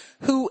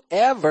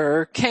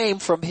 Whoever came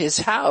from his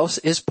house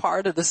is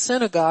part of the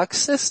synagogue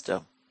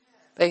system.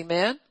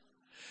 Amen.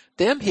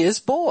 Them his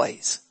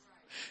boys.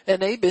 And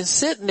they've been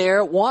sitting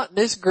there wanting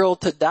this girl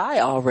to die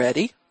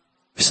already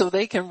so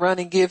they can run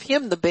and give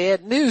him the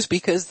bad news,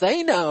 because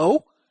they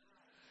know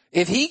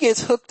if he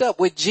gets hooked up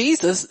with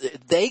Jesus,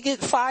 they get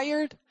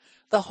fired.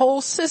 The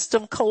whole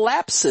system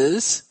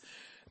collapses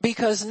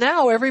because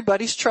now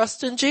everybody's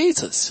trusting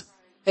Jesus.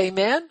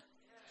 Amen.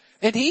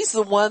 And he's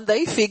the one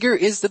they figure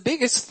is the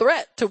biggest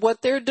threat to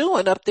what they're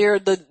doing up there,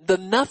 the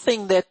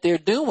nothing that they're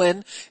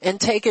doing and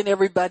taking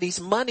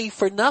everybody's money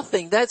for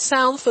nothing. That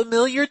sound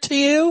familiar to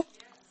you?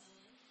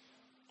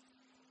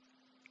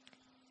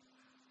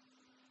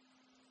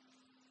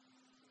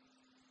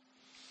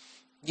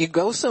 You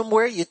go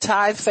somewhere, you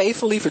tithe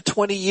faithfully for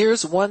 20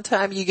 years. One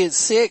time you get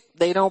sick,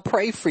 they don't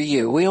pray for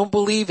you. We don't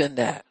believe in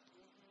that.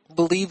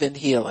 Believe in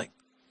healing.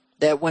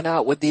 That went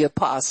out with the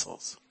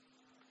apostles.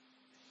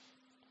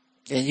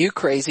 And you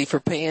crazy for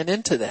paying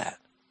into that.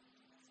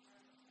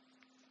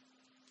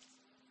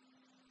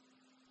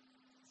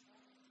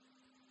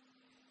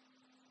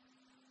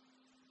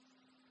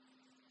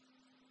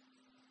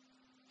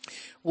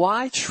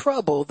 Why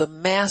trouble the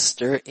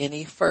master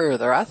any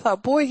further? I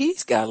thought, boy,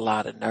 he's got a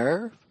lot of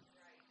nerve.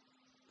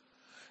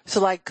 So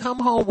like, come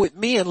home with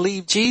me and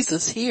leave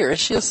Jesus here and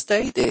she'll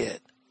stay dead.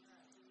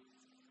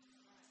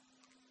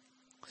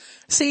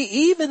 See,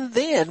 even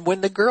then, when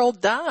the girl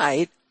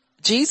died,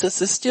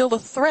 Jesus is still a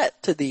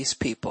threat to these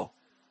people.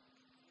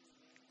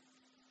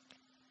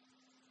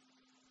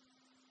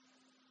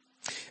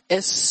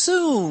 As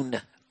soon,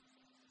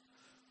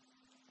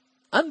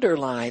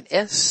 underline,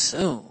 as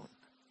soon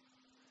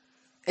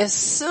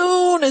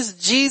as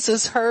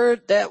Jesus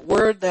heard that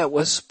word that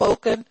was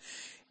spoken,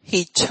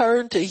 he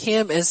turned to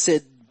him and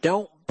said,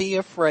 don't be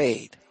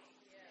afraid.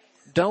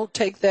 Don't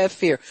take that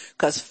fear.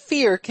 Because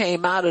fear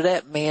came out of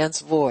that man's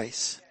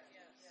voice.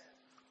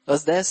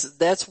 Because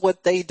that's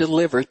what they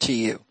deliver to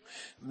you.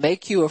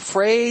 Make you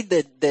afraid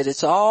that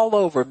it's all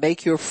over.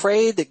 Make you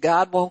afraid that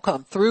God won't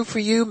come through for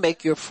you.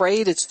 Make you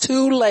afraid it's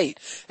too late.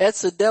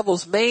 That's the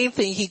devil's main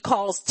thing. He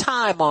calls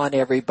time on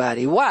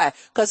everybody. Why?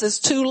 Because it's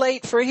too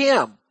late for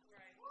him.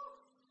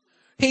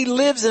 He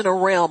lives in a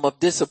realm of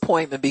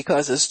disappointment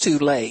because it's too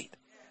late.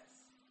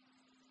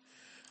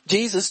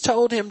 Jesus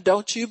told him,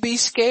 don't you be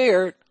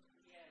scared,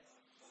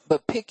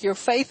 but pick your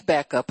faith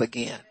back up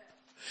again.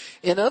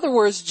 In other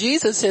words,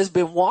 Jesus has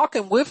been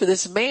walking with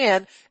this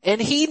man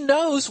and he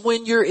knows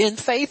when you're in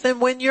faith and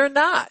when you're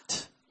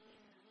not.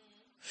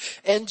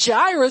 And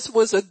Jairus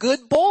was a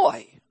good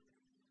boy.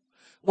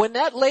 When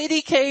that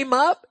lady came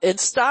up and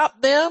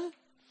stopped them,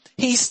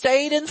 he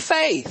stayed in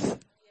faith.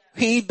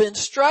 He'd been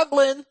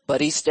struggling, but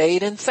he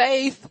stayed in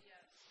faith.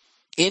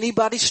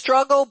 Anybody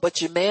struggle,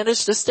 but you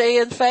managed to stay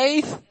in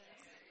faith?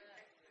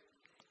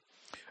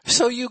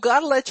 So you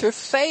gotta let your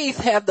faith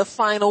have the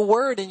final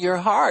word in your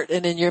heart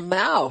and in your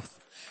mouth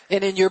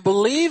and in your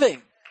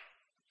believing.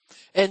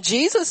 And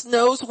Jesus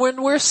knows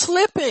when we're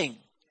slipping.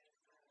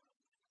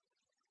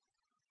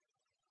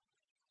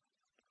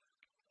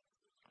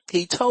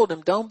 He told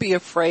him, don't be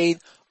afraid,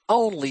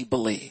 only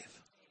believe.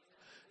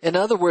 In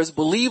other words,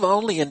 believe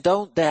only and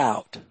don't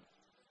doubt.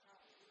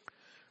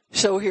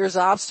 So here's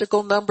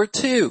obstacle number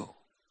 2.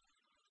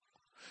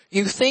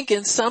 You think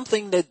in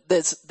something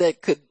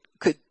that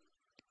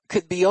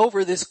could be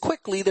over this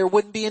quickly, there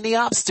wouldn't be any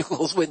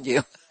obstacles, wouldn't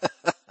you?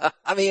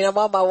 I mean, I'm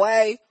on my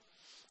way.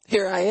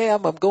 Here I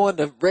am. I'm going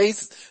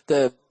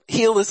to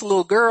heal this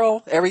little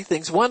girl.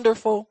 Everything's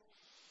wonderful.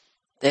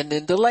 And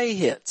then delay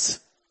hits.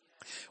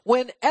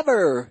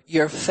 Whenever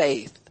your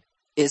faith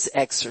is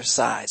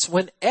exercised,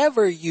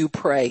 whenever you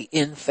pray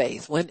in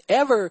faith,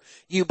 whenever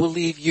you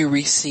believe you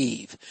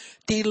receive,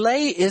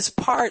 delay is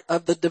part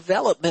of the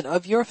development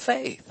of your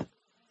faith.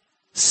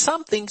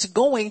 Something's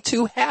going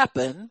to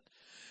happen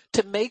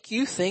to make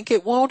you think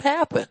it won't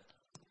happen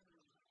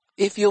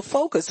if you'll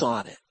focus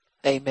on it.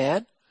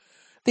 Amen.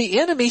 The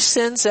enemy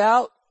sends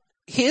out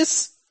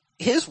his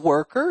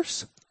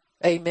workers,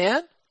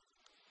 amen,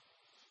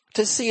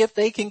 to see if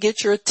they can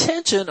get your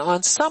attention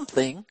on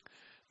something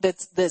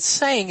that's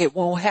saying it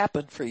won't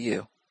happen for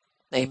you.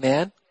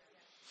 Amen.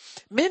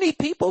 Many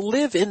people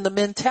live in the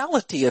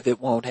mentality of it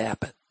won't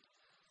happen.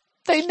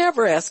 They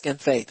never ask in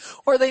faith,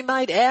 or they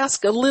might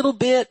ask a little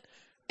bit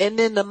and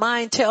then the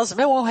mind tells them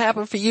it won't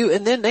happen for you,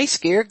 and then they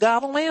scared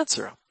God will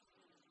answer them.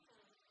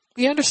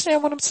 You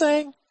understand what I'm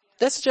saying?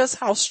 That's just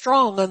how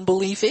strong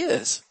unbelief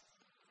is.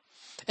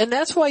 And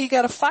that's why you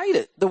got to fight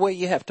it the way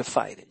you have to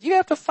fight it. You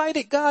have to fight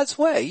it God's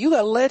way. You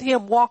got to let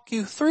him walk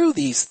you through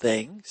these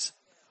things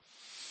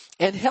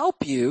and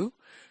help you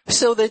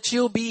so that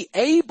you'll be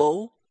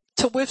able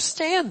to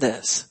withstand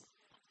this.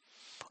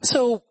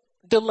 So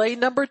delay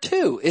number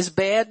 2 is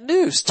bad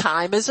news.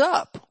 Time is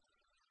up.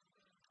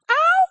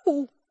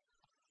 Ow!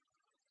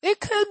 It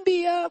couldn't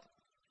be up.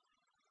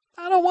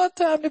 I don't want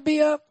time to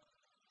be up.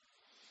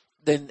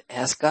 Then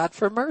ask God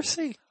for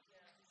mercy.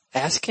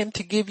 Ask him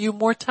to give you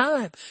more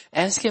time.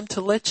 Ask him to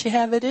let you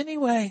have it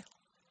anyway.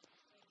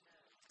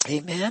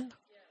 Amen.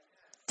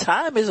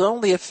 Time is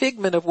only a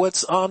figment of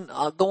what's going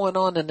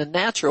on in the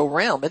natural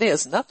realm. It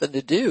has nothing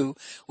to do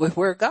with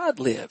where God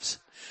lives.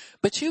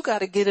 But you got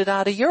to get it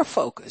out of your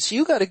focus.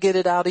 You got to get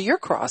it out of your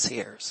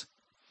crosshairs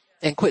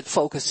and quit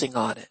focusing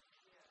on it.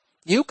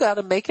 You got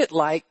to make it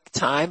like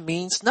time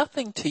means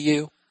nothing to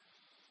you.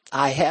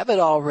 I have it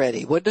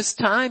already. What does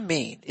time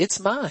mean? It's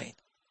mine.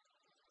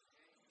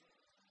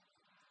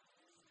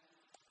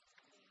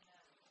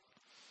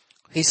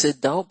 He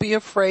said, don't be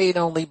afraid,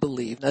 only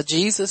believe. Now,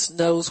 Jesus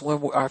knows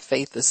when our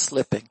faith is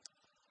slipping.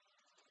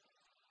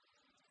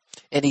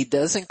 And he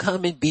doesn't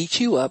come and beat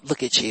you up.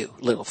 Look at you,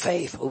 little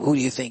faith. Who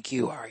do you think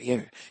you are?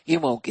 You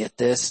won't get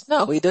this.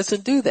 No, he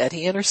doesn't do that.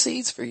 He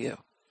intercedes for you.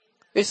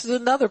 This is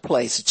another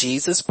place.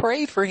 Jesus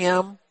prayed for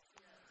him.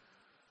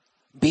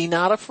 Be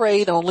not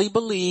afraid, only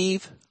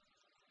believe.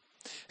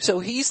 So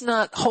he's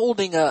not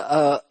holding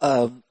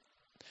a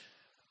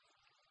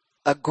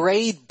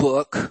grade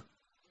book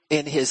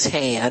in his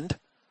hand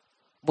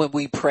when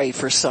we pray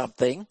for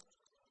something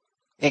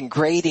and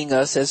grading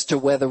us as to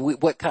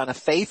what kind of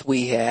faith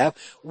we have.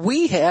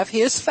 We have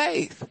his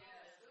faith.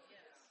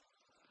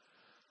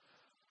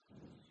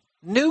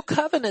 New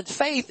covenant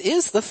faith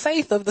is the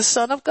faith of the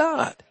Son of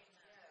God.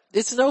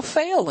 It's no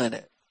fail in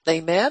it.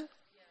 Amen.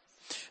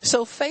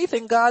 So faith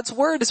in God's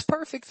word is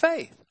perfect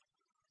faith.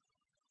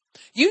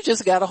 You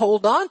just got to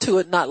hold on to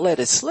it, not let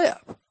it slip.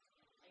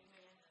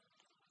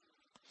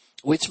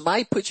 Which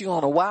might put you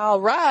on a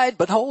wild ride,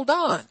 but hold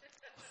on.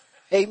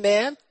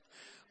 Amen.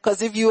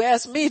 Because if you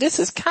ask me, this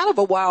is kind of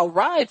a wild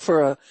ride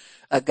for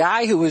a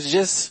guy who was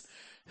just,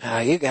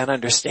 you got to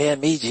understand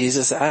me,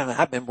 Jesus.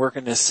 I've been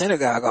working in this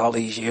synagogue all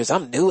these years.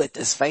 I'm new at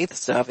this faith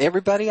stuff.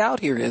 Everybody out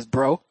here is,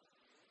 bro.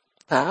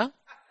 Huh?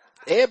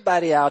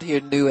 Everybody out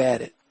here new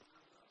at it.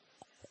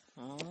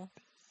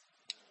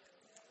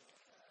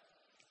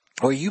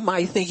 Or you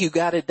might think you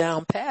got it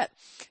down pat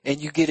and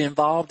you get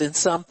involved in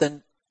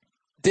something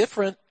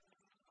different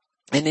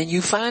and then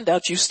you find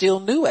out you're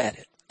still new at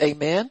it.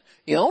 Amen.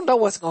 You don't know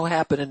what's going to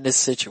happen in this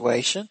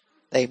situation.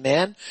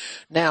 Amen.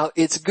 Now,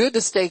 it's good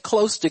to stay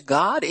close to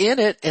God in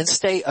it and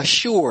stay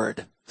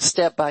assured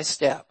step by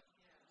step.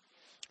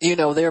 You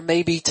know, there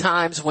may be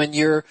times when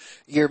your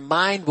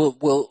mind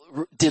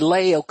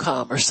delay will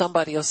come, or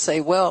somebody will say,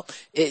 well,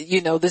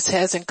 this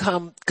hasn't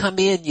come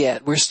in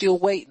yet. We're still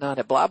waiting on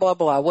it, blah, blah,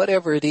 blah,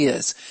 whatever it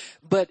is.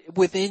 But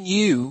within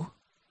you,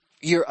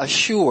 you're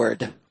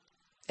assured,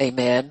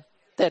 amen,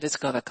 that it's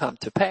going to come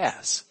to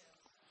pass.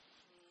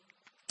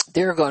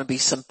 There are going to be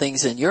some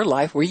things in your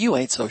life where you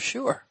ain't so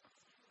sure.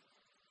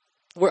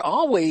 We're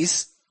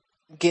always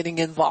getting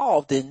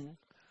involved in,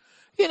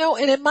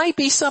 and it might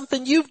be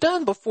something you've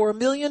done before 1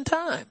 million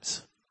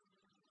times.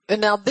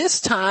 And now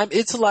this time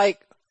it's like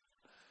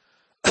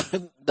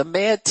the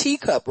mad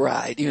teacup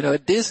ride,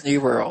 at Disney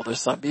World or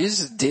something. You're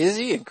just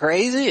dizzy and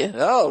crazy and,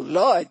 oh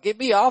Lord, get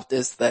me off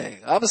this thing.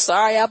 I'm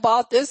sorry I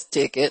bought this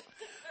ticket.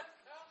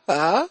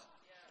 Huh?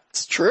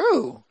 It's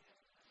true.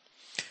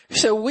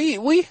 So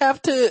we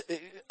have to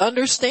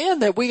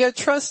understand that we got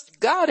to trust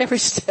God every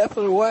step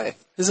of the way.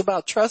 It's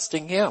about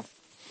trusting him.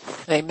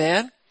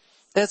 Amen.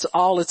 That's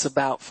all it's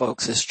about,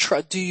 folks, is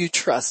do you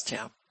trust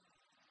him?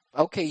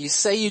 Okay, you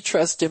say you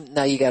trust him,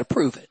 now you gotta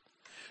prove it.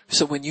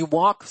 So when you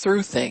walk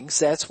through things,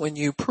 that's when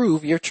you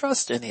prove your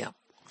trust in him.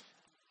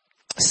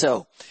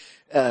 So,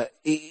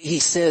 he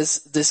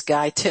says, this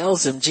guy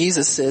tells him,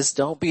 Jesus says,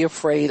 don't be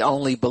afraid,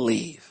 only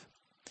believe.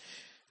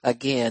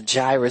 Again,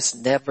 Jairus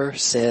never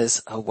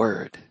says a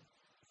word.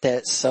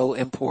 That's so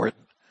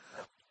important.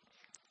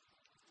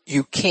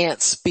 You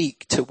can't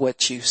speak to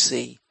what you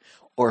see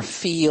or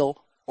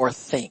feel or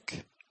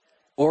think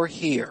or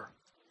hear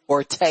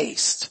or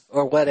taste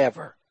or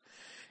whatever.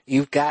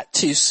 You've got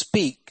to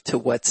speak to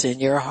what's in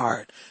your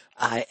heart.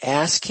 I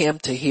ask him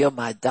to heal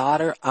my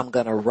daughter. I'm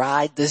going to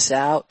ride this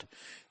out.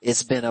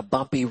 It's been a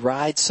bumpy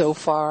ride so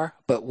far,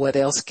 but what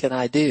else can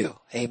I do?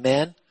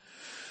 Amen.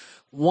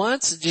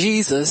 Once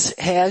Jesus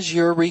has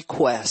your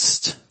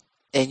request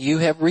and you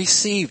have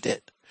received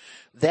it,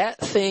 that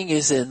thing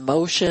is in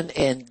motion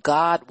and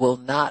God will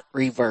not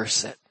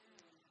reverse it.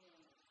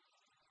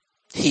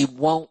 He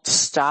won't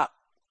stop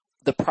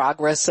the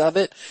progress of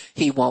it.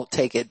 He won't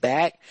take it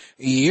back.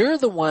 You're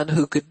the one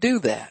who could do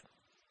that.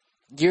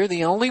 You're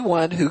the only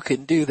one who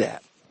can do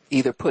that.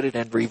 Either put it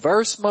in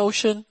reverse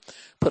motion,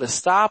 put a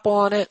stop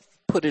on it,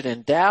 put it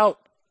in doubt.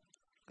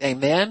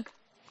 Amen.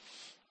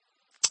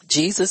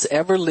 Jesus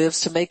ever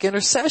lives to make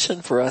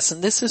intercession for us,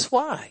 and this is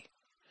why.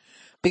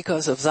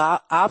 Because of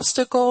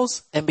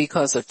obstacles and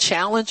because of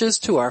challenges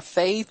to our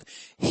faith,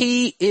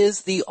 he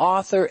is the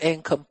author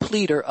and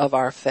completer of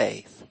our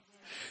faith.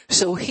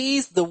 So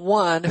he's the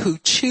one who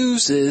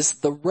chooses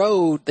the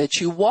road that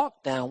you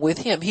walk down with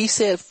him. He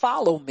said,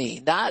 follow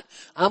me, not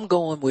I'm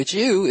going with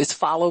you, it's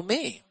follow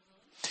me.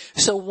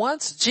 So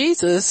once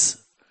Jesus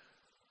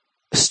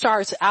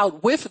starts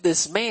out with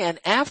this man,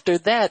 after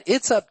that,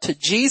 it's up to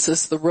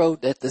Jesus the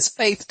road that this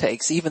faith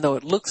takes, even though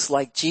it looks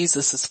like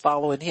Jesus is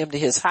following him to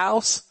his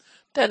house.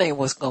 That ain't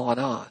what's going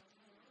on.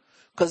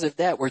 Because if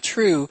that were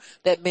true,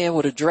 that man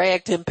would have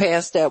dragged him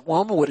past that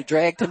woman, would have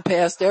dragged him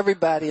past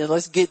everybody, and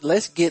let's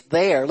get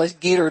there. Let's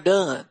get her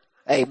done.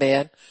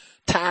 Amen.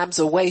 Time's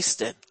a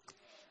wasting.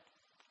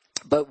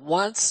 But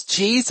once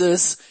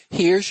Jesus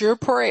hears your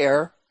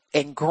prayer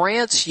and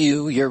grants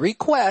you your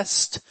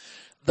request,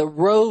 the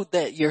road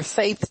that your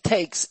faith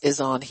takes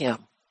is on him.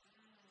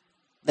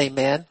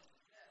 Amen.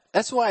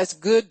 That's why it's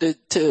good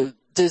to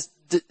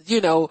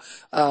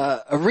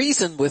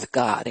reason with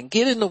God and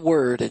get in the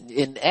Word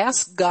and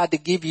ask God to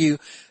give you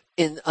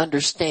in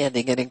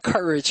understanding and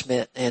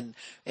encouragement and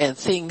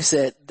things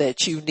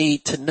that you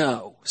need to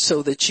know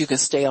so that you can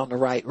stay on the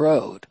right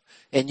road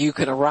and you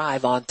can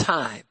arrive on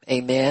time.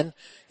 Amen.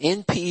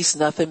 In peace,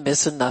 nothing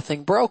missing,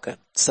 nothing broken.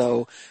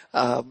 So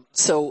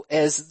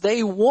as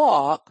they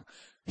walk,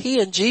 he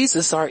and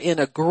Jesus are in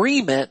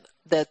agreement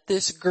that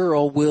this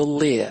girl will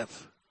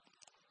live.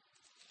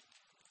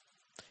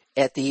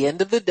 At the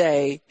end of the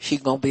day,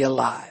 she's going to be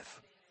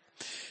alive.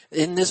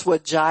 Isn't this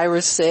what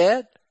Jairus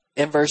said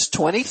in verse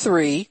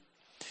 23?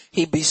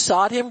 He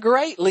besought him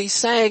greatly,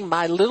 saying,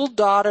 my little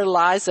daughter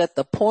lies at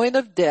the point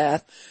of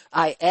death.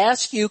 I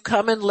ask you,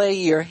 come and lay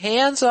your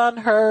hands on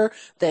her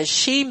that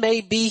she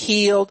may be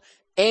healed,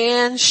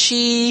 and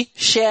she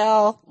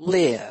shall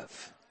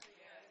live.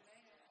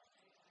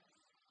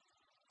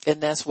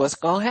 And that's what's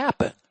going to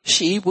happen.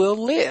 She will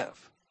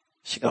live.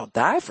 She's going to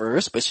die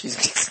first, but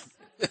she's...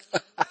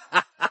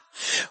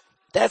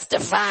 That's the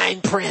fine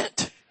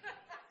print.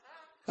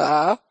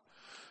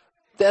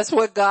 That's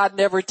what God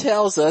never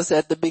tells us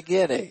at the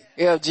beginning.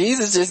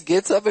 Jesus just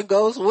gets up and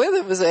goes with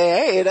him and say,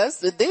 hey, that's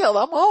the deal.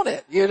 I'm on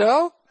it,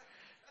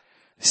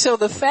 So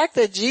the fact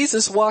that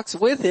Jesus walks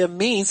with him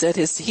means that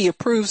he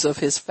approves of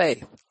his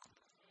faith.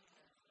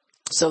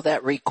 So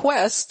that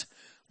request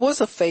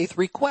was a faith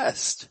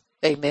request.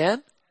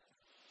 Amen.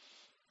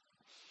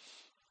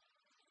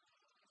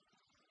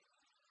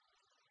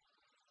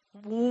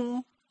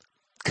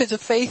 Could the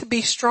faith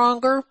be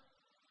stronger?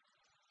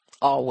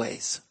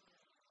 Always.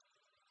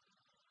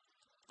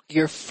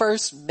 Your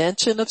first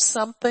mention of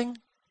something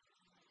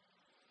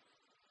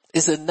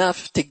is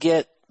enough to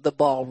get the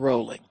ball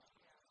rolling.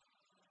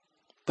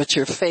 But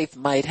your faith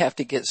might have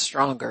to get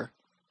stronger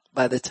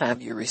by the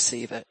time you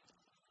receive it.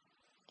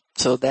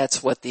 So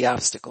that's what the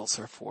obstacles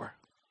are for.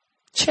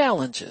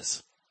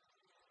 Challenges.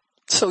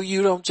 So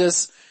you don't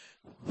just,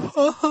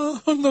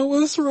 I don't know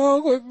what's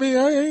wrong with me.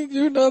 I ain't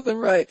do nothing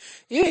right.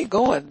 You ain't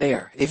going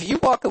there. If you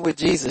walking with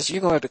Jesus,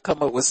 you're going to have to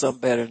come up with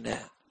something better than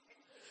that.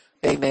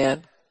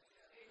 Amen.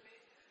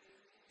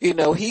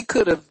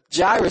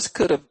 Jairus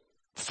could have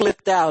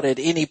flipped out at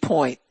any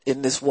point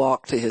in this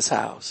walk to his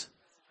house.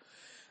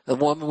 The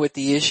woman with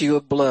the issue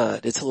of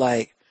blood. It's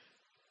like,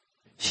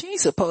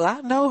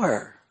 I know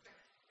her.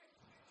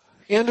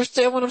 You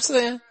understand what I'm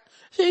saying?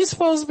 She's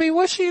supposed to be,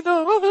 what's she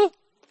doing?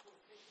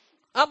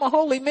 I'm a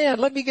holy man.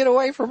 Let me get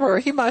away from her.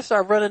 He might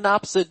start running the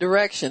opposite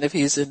direction if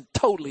he's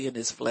totally in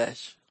his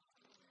flesh.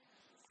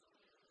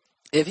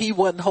 If he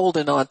wasn't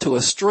holding on to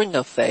a string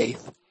of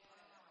faith,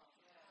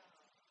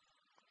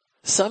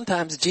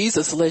 sometimes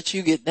Jesus lets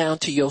you get down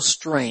to your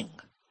string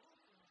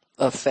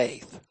of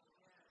faith.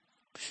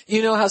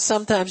 You know how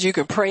sometimes you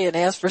can pray and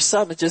ask for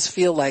something and just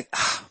feel like,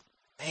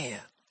 man,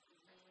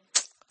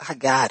 I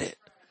got it.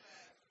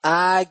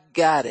 I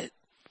got it.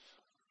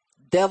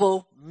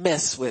 Devil,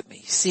 mess with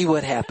me. See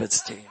what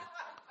happens to you.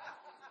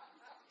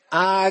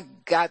 I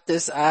got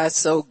this. I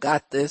so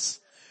got this.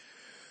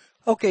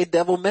 Okay,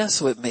 devil,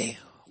 mess with me.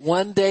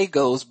 One day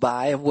goes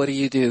by and what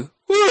do?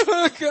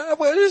 Oh God,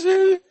 what is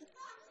it?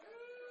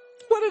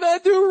 What did I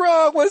do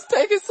wrong? What's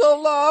taking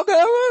so long?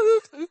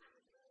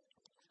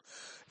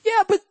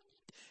 Yeah, but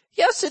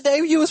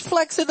yesterday you was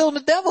flexing on the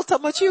devil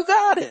talking about you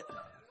got it.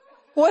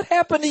 What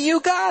happened to you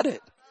got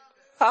it?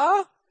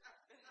 Huh?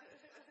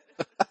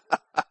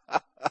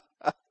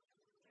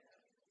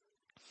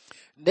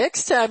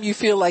 Next time you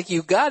feel like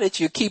you got it,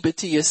 you keep it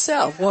to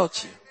yourself,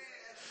 won't you?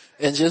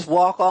 And just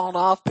walk on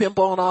off, pimp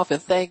on off,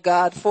 and thank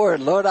God for it.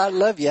 Lord, I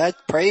love you. I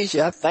praise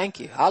you. I thank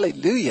you.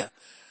 Hallelujah.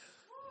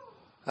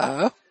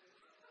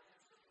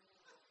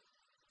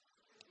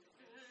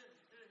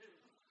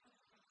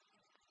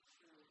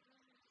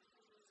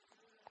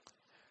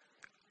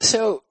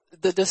 So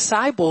the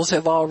disciples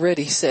have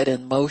already set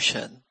in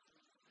motion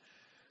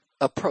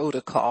a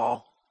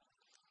protocol.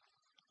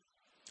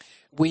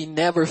 We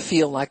never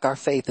feel like our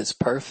faith is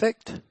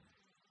perfect.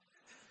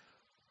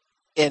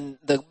 And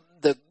the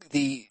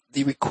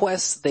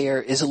request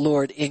there is,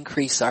 Lord,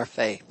 increase our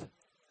faith.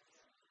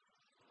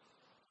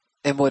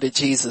 And what did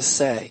Jesus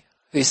say?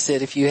 He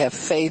said, if you have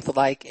faith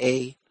like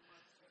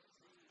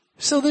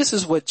so this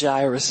is what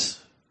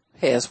Jairus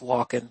has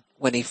walking.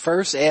 When he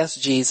first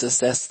asked Jesus,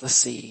 that's the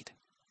seed.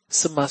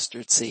 It's a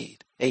mustard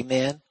seed.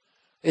 Amen.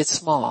 It's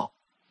small.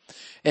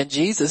 And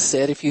Jesus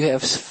said, if you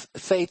have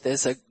faith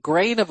as a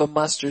grain of a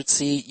mustard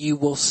seed, you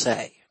will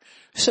say.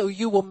 So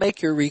you will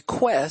make your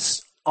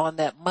request on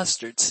that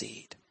mustard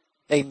seed.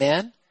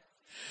 Amen.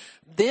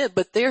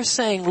 But they're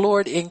saying,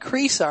 Lord,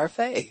 increase our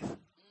faith.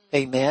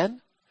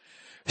 Amen.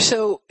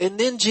 So, and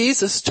then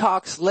Jesus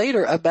talks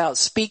later about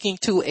speaking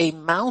to a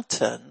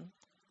mountain.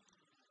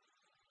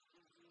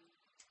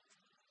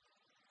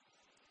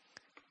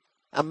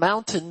 A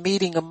mountain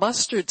meeting a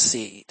mustard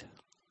seed.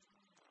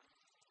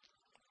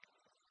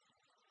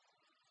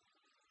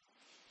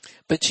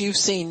 But you've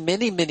seen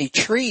many, many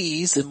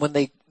trees, and when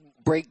they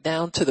break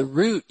down to the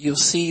root, you'll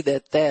see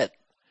that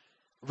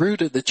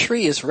root of the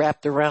tree is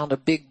wrapped around a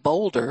big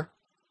boulder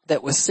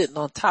that was sitting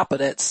on top of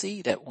that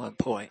seed at one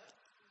point.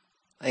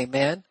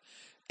 Amen.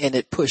 And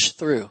it pushed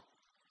through.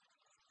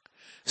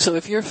 So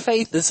if your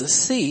faith is a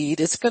seed,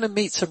 it's going to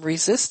meet some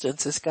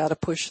resistance it's got to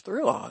push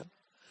through on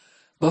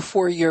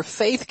before your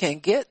faith can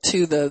get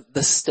to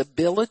the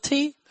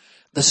stability,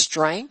 the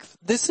strength.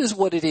 This is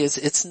what it is.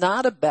 It's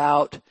not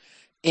about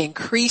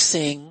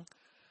increasing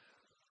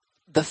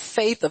the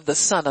faith of the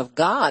Son of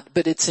God,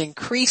 but it's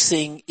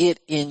increasing it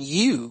in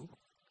you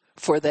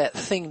for that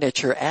thing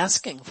that you're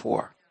asking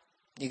for.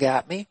 You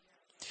got me?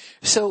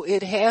 So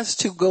it has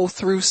to go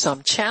through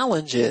some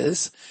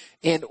challenges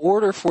in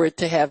order for it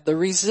to have the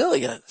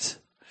resilience.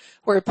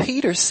 Where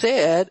Peter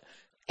said,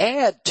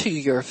 add to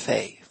your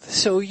faith.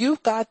 So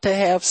you've got to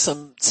have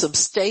some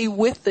stay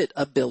with it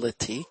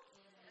ability.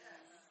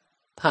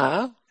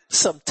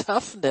 Some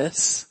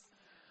toughness.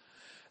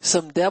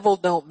 Some devil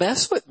don't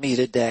mess with me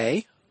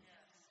today.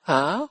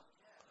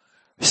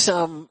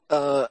 Some,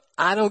 I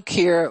don't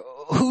care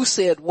who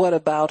said what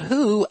about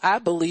who. I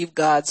believe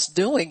God's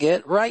doing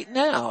it right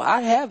now.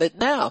 I have it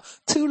now.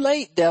 Too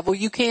late, devil.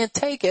 You can't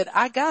take it.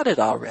 I got it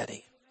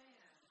already.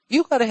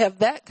 You got to have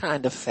that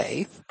kind of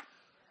faith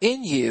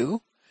in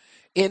you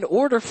in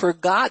order for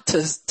God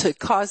to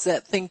cause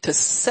that thing to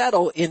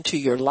settle into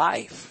your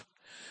life.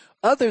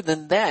 Other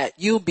than that,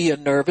 you'll be a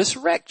nervous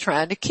wreck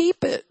trying to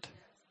keep it.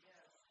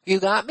 You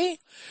got me?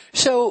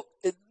 So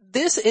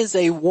this is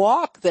a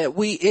walk that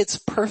it's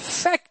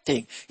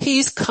perfecting.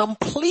 He's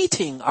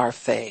completing our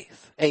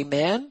faith.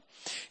 Amen.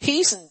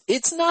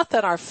 It's not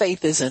that our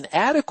faith is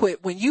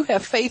inadequate. When you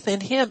have faith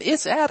in Him,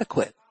 it's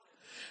adequate.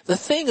 The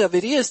thing of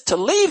it is to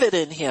leave it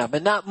in Him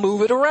and not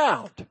move it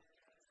around.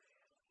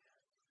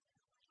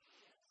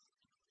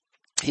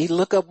 He'd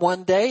look up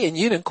one day and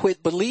you done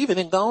quit believing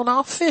and gone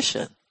off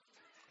fishing.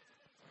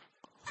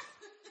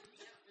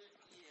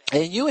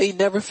 And you ain't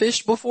never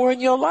fished before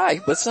in your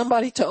life, but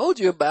somebody told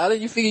you about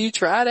it. You figure you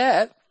try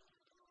that.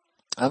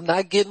 I'm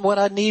not getting what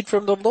I need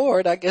from the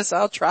Lord. I guess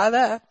I'll try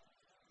that.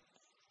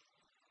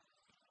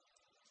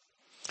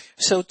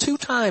 So 2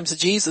 times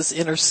Jesus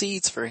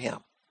intercedes for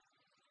him.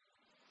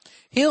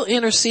 He'll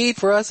intercede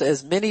for us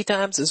as many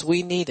times as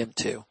we need him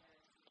to.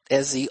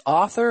 As the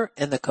author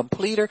and the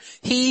completer,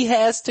 he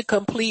has to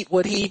complete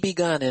what he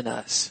begun in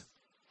us.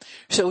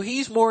 So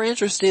he's more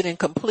interested in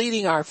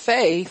completing our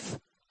faith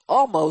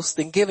almost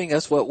than giving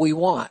us what we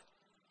want.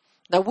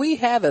 Now we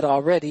have it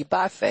already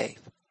by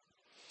faith,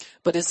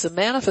 but it's a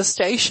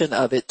manifestation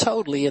of it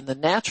totally in the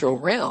natural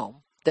realm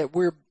that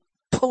we're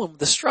pulling.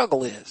 The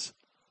struggle is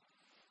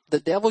the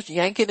devil's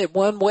yanking it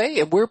one way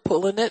and we're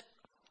pulling it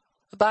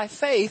by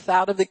faith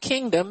out of the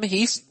kingdom.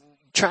 He's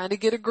trying to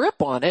get a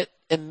grip on it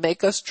and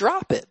make us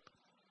drop it.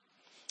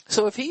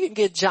 So if he can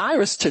get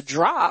Jairus to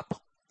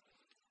drop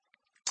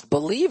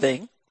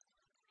believing,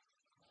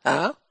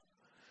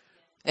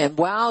 and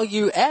while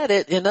you at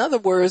it, in other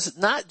words,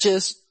 not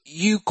just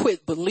you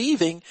quit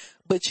believing,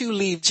 but you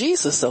leave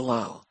Jesus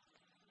alone.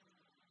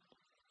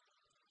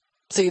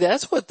 See,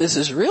 that's what this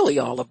is really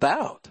all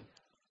about.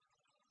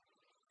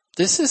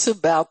 This is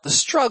about the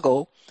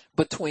struggle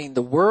between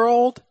the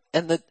world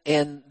and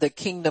the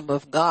kingdom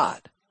of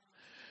God.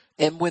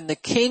 And when the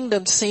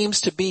kingdom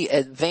seems to be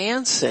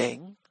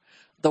advancing,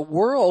 the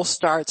world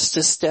starts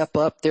to step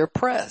up their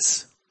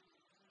press.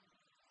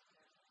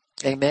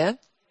 Amen?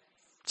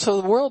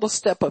 So the world will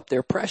step up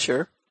their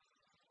pressure.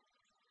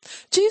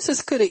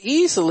 Jesus could have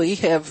easily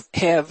have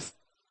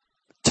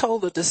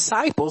told the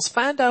disciples,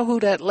 find out who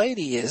that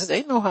lady is.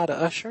 They know how to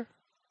usher.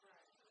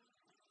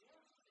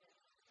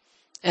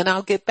 And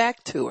I'll get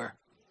back to her.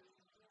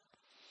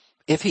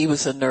 If he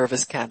was a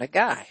nervous kind of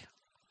guy.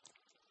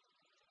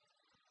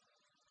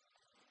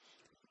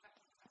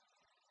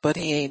 But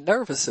he ain't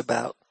nervous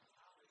about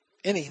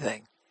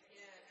anything.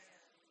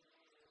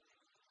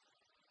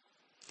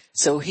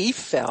 So he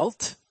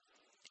felt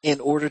in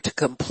order to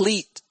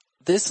complete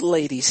this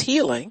lady's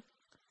healing,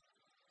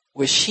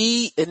 which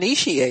she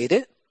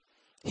initiated,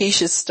 he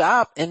should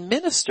stop and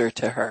minister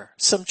to her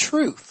some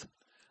truth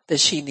that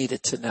she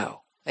needed to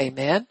know.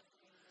 Amen?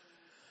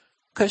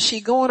 Because she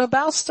going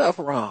about stuff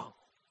wrong.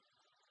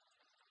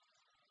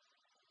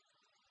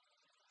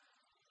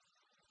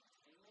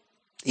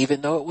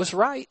 Even though it was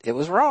right, it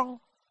was wrong.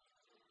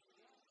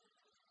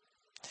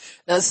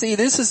 Now see,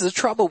 this is the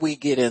trouble we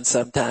get in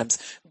sometimes.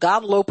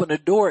 God will open a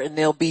door and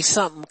there'll be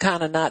something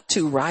kind of not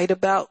too right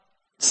about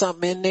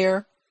something in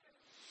there.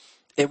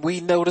 And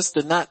we notice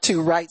the not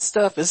too right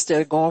stuff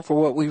instead of going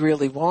for what we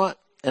really want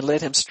and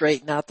let him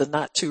straighten out the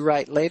not too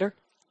right later.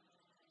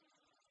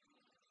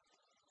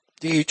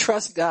 Do you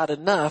trust God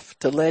enough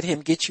to let him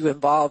get you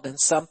involved in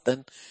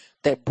something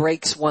that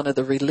breaks one of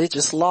the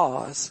religious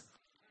laws?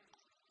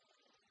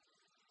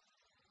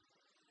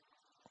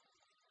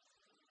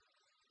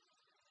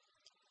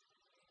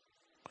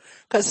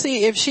 Because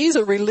see, if she's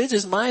a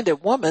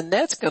religious-minded woman,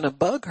 that's going to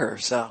bug her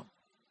some.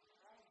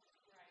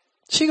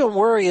 She's going to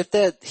worry if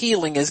that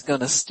healing is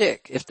going to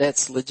stick, if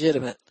that's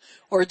legitimate.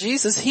 Or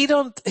Jesus, he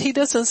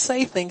doesn't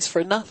say things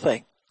for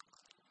nothing.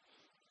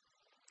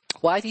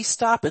 Why'd he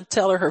stop and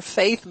tell her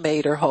faith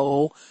made her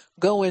whole?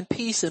 Go in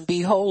peace and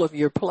be whole of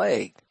your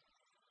plague.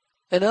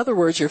 In other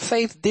words, your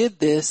faith did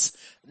this,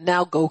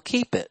 now go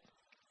keep it.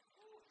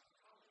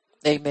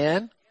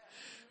 Amen?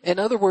 In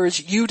other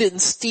words, you didn't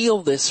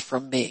steal this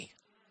from me.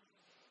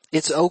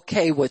 It's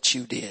okay what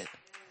you did.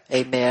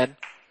 Amen.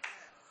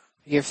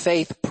 Your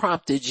faith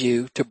prompted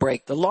you to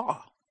break the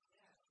law.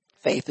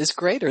 Faith is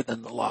greater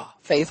than the law.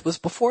 Faith was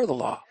before the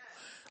law.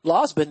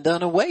 Law's been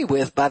done away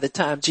with by the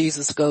time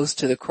Jesus goes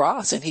to the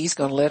cross, and he's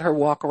going to let her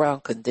walk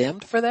around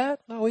condemned for that?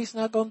 No, he's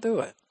not going to do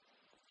it.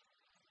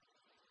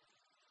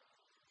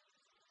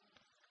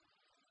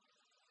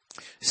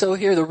 So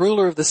here the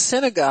ruler of the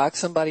synagogue,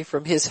 somebody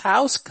from his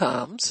house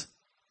comes,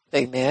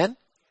 amen,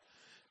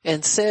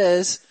 and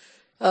says,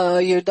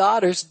 your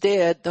daughter's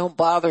dead, don't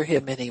bother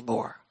him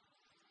anymore.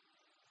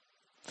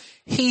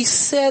 He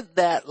said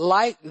that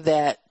like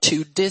that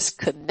to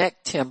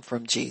disconnect him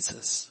from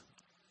Jesus.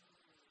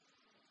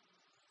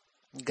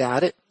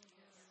 Got it?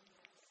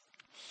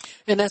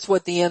 And that's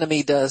what the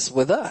enemy does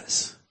with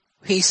us.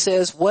 He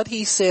says what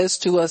he says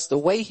to us, the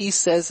way he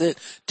says it,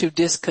 to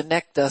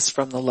disconnect us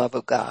from the love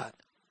of God.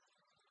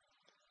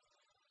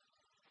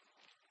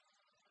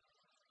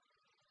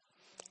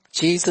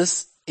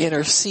 Jesus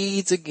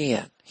intercedes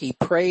again. He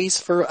prays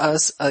for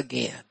us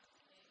again.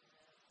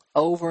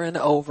 Over and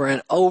over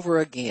and over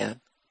again.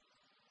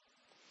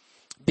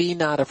 Be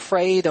not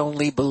afraid,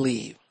 only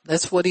believe.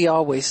 That's what he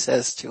always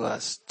says to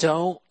us.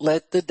 Don't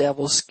let the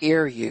devil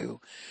scare you.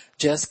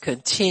 Just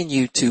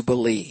continue to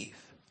believe.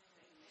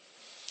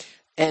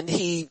 And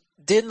he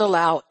didn't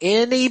allow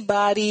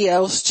anybody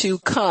else to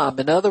come.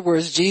 In other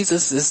words,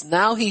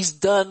 he's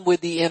done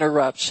with the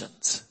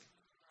interruptions.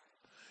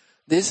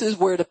 This is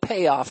where the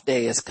payoff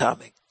day is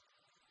coming.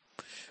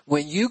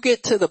 When you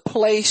get to the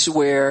place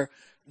where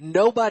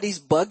nobody's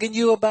bugging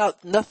you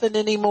about nothing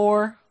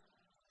anymore.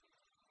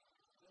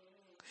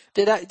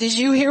 Did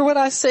you hear what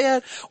I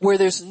said? Where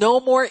there's no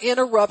more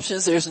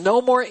interruptions, there's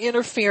no more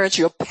interference,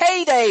 your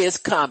payday is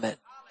coming.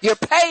 Your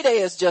payday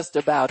is just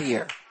about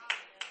here.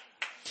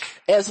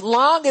 As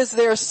long as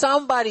there's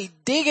somebody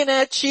digging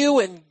at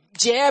you and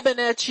jabbing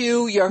at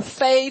you, your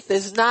faith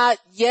is not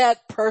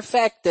yet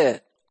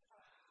perfected.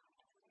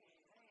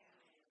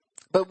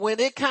 But when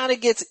it kind of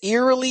gets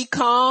eerily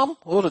calm,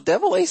 well, the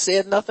devil ain't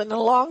said nothing in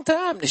a long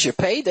time. This your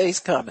payday's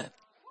coming.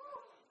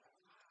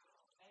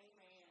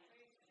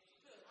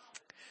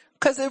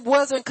 Because it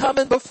wasn't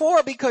coming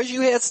before because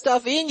you had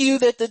stuff in you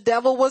that the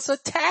devil was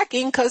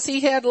attacking because he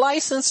had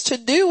license to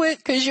do it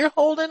because you're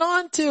holding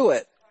on to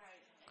it.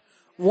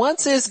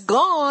 Once it's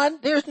gone,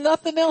 there's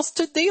nothing else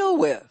to deal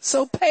with.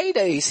 So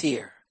payday's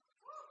here.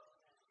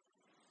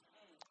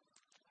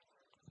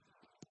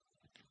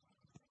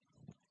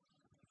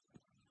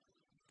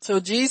 So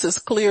Jesus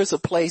clears a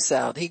place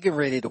out. He get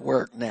ready to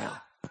work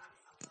now.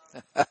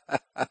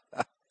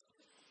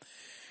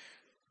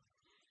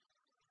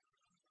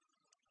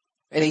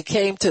 And he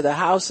came to the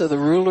house of the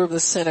ruler of the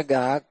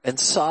synagogue and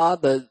saw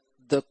the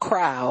the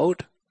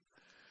crowd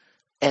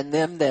and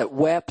them that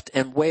wept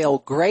and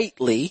wailed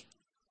greatly.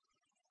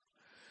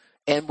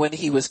 And when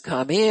he was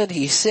come in,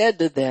 he said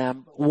to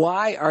them,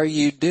 why are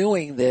you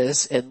doing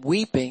this and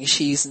weeping?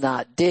 She's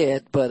not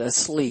dead, but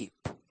asleep.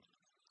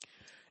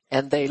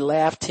 And they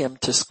laughed him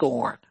to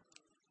scorn.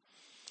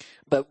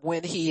 But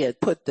when he had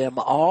put them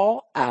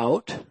all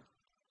out,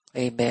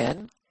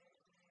 amen,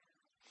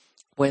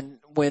 when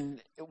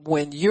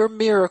your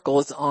miracle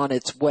is on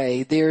its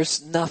way,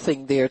 there's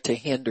nothing there to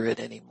hinder it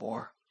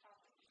anymore.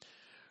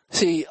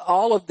 See,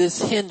 all of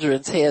this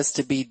hindrance has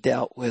to be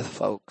dealt with,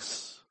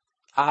 folks.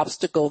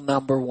 Obstacle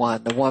number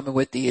one, the woman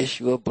with the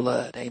issue of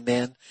blood,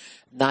 amen.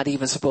 Not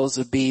even supposed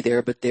to be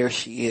there, but there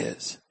she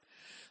is.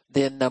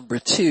 Then number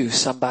two,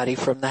 somebody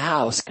from the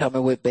house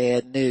coming with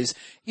bad news.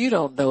 You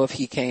don't know if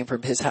he came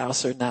from his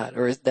house or not,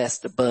 or if that's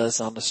the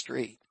buzz on the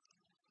street.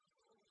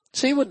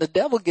 See, when the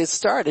devil gets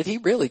started, he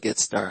really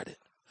gets started.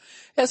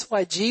 That's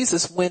why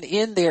Jesus went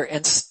in there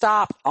and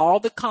stopped all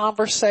the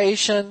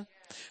conversation,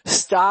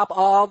 stop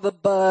all the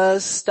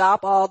buzz,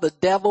 stop all the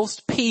devil's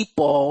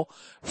people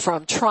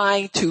from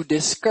trying to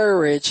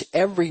discourage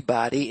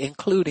everybody,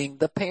 including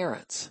the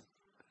parents.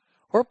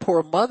 Her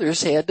poor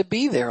mothers had to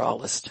be there all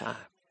this time.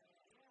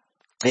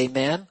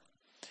 Amen.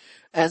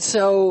 And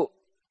so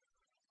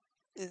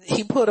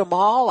he put them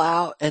all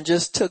out and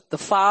just took the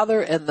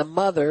father and the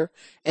mother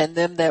and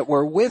them that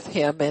were with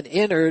him and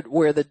entered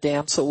where the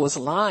damsel was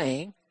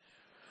lying.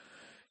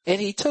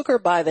 And he took her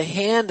by the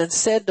hand and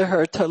said to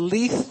her,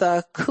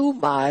 Talitha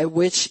cumi,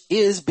 which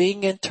is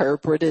being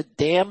interpreted,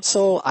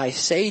 damsel, I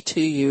say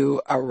to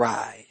you,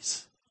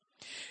 arise.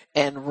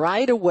 And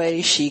right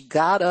away she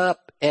got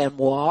up and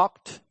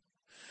walked,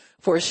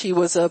 for she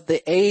was of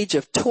the age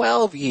of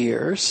 12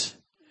 years.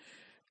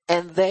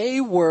 And they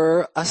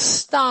were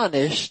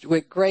astonished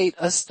with great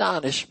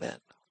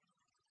astonishment.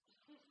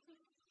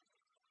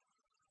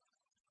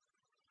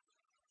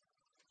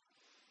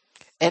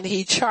 And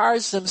he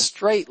charged them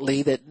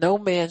straitly that no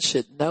man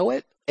should know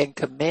it, and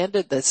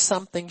commanded that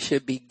something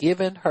should be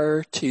given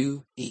her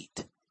to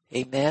eat.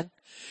 Amen.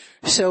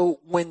 So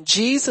when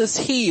Jesus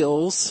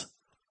heals,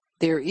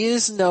 there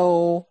is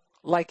no,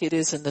 like it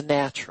is in the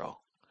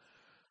natural,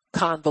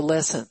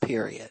 convalescent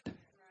period.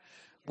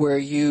 Where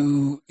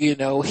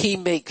he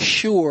makes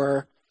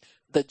sure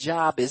the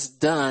job is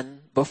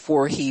done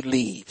before he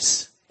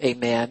leaves.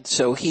 Amen.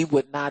 So he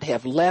would not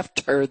have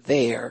left her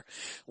there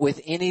with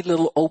any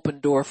little open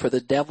door for the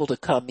devil to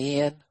come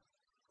in.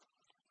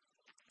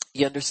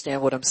 You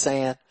understand what I'm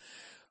saying?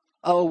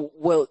 Oh,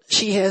 well,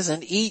 she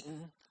hasn't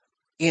eaten.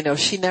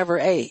 She never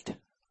ate.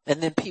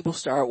 And then people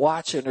start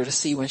watching her to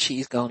see when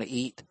she's going to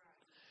eat.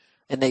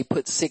 And they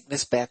put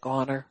sickness back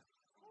on her.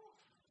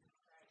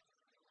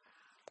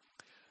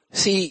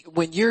 See,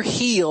 when you're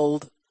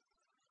healed,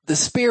 the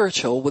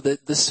spiritual with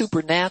the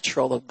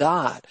supernatural of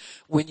God,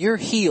 when you're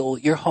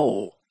healed, you're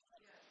whole.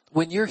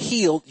 When you're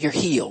healed,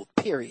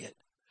 period.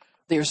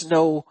 There's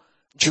no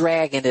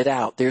dragging it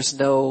out. You're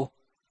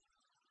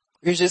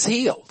just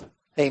healed.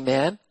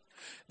 Amen.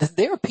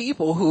 There are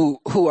people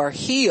who are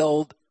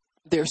healed,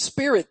 their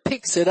spirit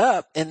picks it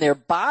up and their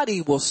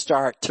body will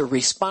start to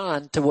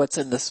respond to what's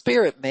in the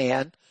spirit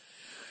man.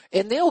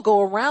 And they'll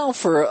go around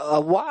for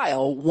a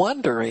while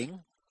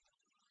wondering,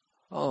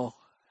 oh,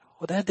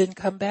 well, that didn't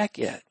come back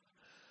yet.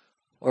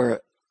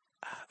 Or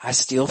I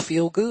still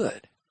feel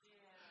good.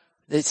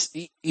 It's,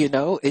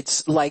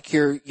 it's like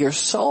your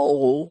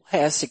soul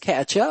has to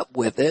catch up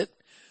with it,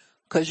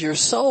 because your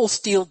soul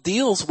still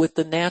deals with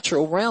the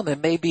natural realm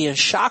and may be in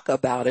shock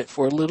about it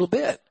for a little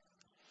bit.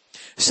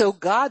 So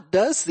God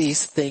does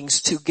these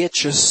things to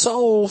get your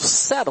soul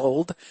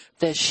settled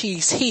that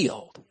she's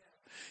healed.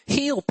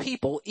 Healed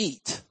people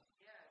eat.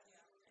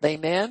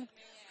 Amen.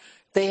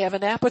 They have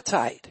an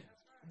appetite.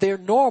 They're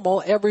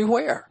normal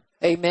everywhere.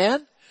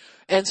 Amen.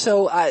 And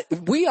so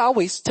we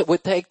always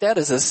would take that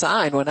as a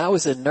sign when I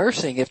was in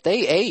nursing. If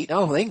they ate,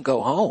 they can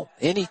go home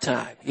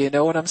anytime. You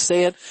know what I'm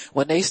saying?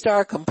 When they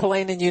start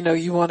complaining,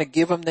 you want to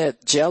give them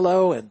that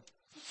Jell-O and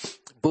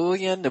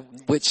bouillon,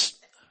 which,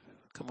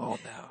 come on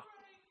now.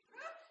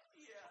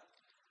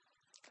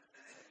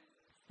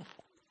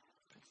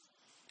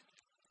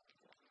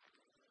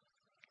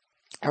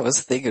 I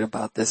was thinking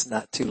about this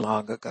not too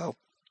long ago.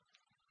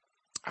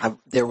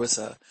 There was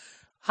a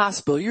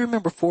hospital. You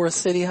remember Forest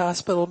City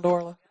Hospital,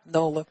 Nola?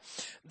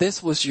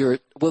 This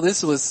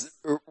was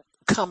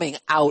coming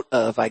out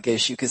of, I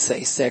guess you could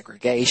say,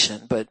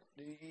 segregation, but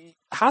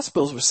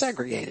hospitals were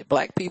segregated.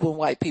 Black people and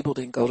white people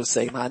didn't go to the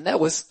same line. That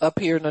was up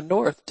here in the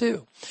north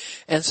too.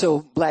 And so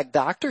black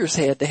doctors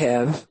had to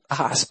have a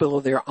hospital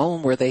of their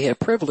own where they had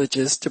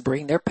privileges to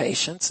bring their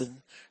patients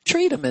and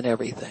treat them and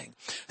everything.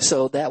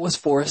 So that was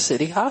Forest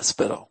City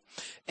Hospital.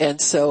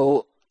 And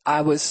so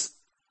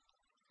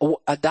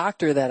a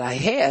doctor that I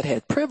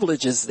had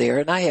privileges there,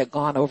 and I had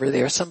gone over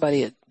there.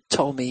 Somebody had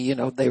told me,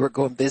 they were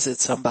going to visit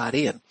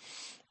somebody, and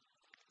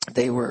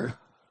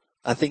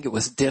I think it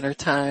was dinner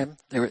time.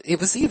 It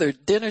was either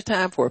dinner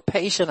time for a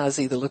patient. I was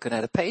either looking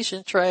at a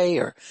patient tray,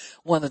 or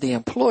one of the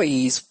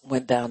employees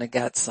went down and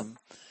got some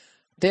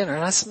dinner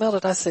and I smelled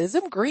it. I said, is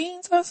them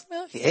greens I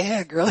smell?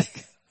 Yeah, girl.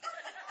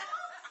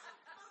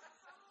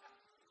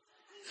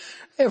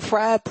 And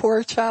fried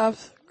pork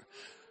chops.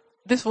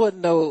 This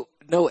wasn't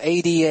no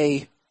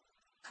ADA.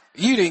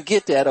 You didn't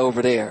get that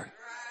over there.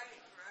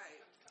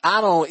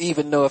 I don't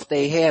even know if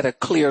they had a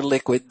clear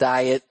liquid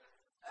diet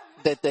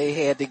that they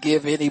had to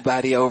give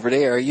anybody over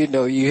there. You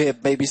know, you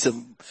had maybe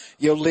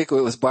your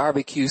liquid was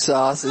barbecue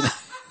sauce and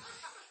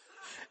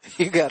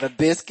you got a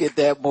biscuit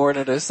that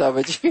morning or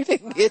something. You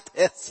didn't get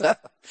that stuff.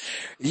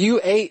 You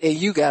ate and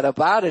you got up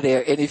out of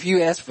there. And if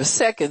you asked for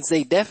seconds,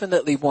 they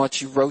definitely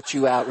wrote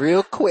you out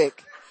real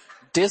quick.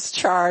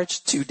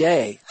 Discharged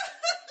today.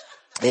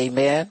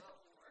 Amen.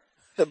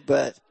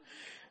 But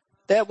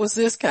that was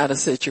this kind of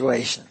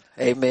situation.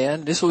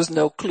 Amen. This was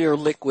no clear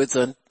liquids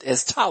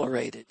as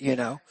tolerated, you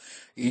know.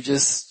 You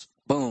just,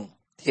 boom,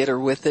 hit her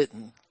with it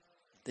and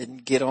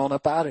didn't get on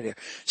up out of there.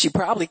 She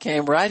probably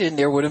came right in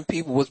there when them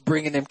people was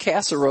bringing them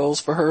casseroles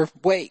for her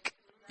wake,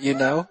 you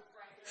know.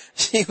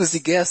 She was a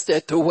guest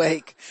at the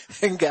wake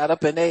and got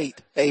up and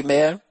ate.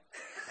 Amen.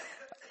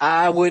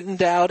 I wouldn't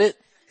doubt it.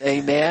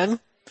 Amen.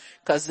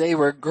 Because they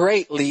were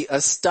greatly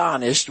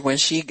astonished when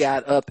she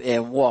got up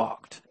and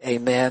walked.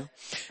 Amen.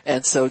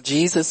 And so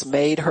Jesus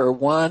made her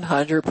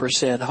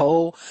 100%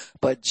 whole,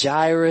 but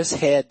Jairus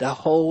had to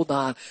hold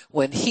on.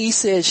 When he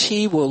said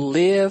she will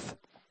live,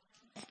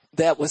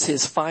 that was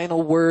his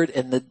final word,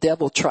 and the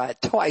devil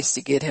tried twice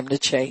to get him to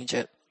change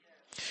it.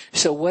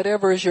 So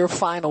whatever is your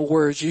final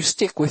words, you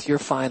stick with your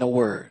final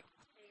word.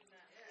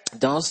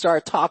 Don't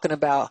start talking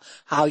about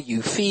how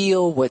you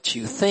feel, what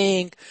you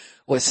think,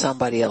 what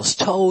somebody else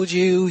told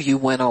you. You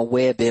went on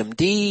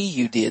WebMD,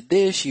 you did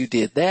this, you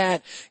did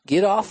that.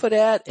 Get off of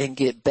that and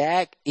get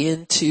back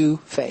into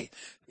faith.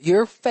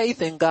 Your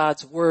faith in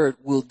God's word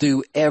will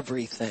do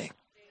everything.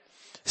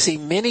 See,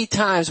 many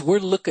times we're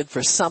looking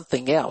for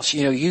something else.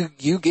 You know,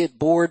 you get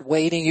bored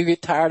waiting, you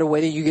get tired of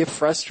waiting, you get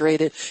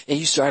frustrated, and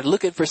you start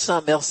looking for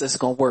something else that's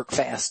going to work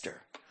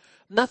faster.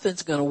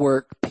 Nothing's going to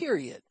work,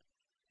 period.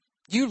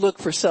 You look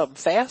for something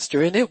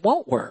faster and it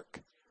won't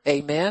work.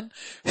 Amen.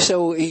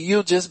 So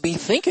you'll just be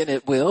thinking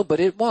it will, but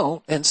it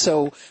won't. And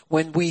so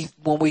when we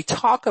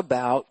talk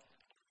about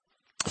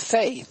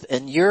faith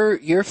and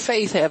your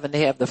faith having to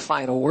have the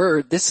final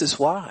word, this is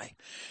why.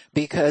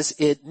 Because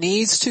it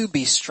needs to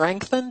be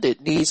strengthened,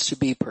 it needs to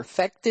be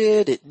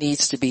perfected, it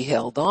needs to be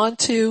held on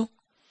to.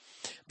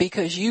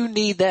 Because you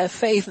need that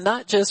faith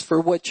not just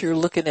for what you're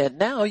looking at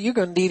now, you're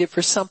going to need it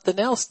for something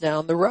else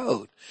down the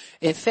road.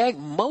 In fact,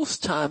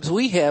 most times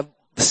we have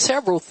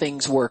several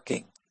things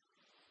working.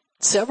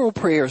 Several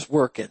prayers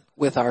working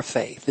with our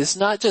faith. It's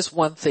not just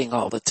one thing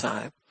all the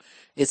time.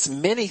 It's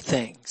many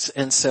things.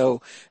 And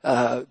so,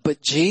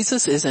 but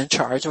Jesus is in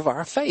charge of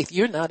our faith.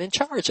 You're not in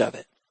charge of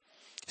it.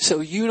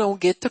 So you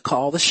don't get to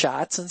call the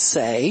shots and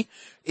say,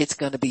 it's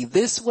going to be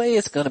this way,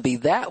 it's going to be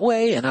that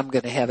way, and I'm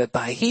going to have it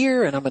by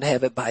here, and I'm going to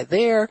have it by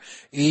there.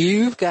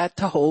 You've got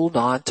to hold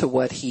on to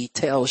what he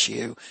tells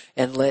you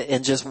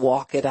and just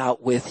walk it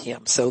out with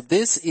him. So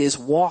this is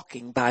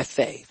walking by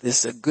faith.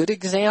 This is a good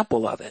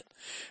example of it.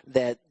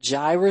 That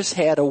Jairus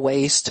had a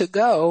ways to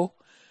go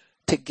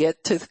to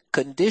get to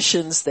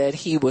conditions that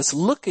he was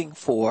looking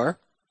for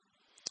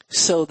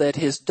so that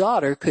his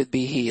daughter could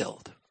be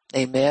healed.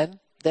 Amen.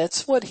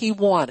 That's what he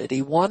wanted.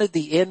 He wanted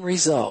the end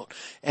result.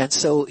 And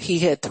so he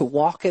had to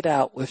walk it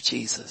out with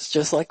Jesus,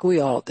 just like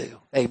we all do.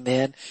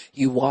 Amen.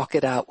 You walk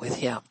it out with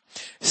him.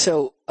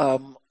 So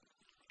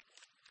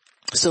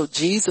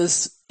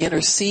Jesus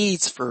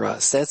intercedes for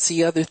us. That's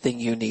the other thing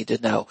you need to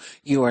know.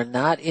 You are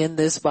not in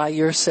this by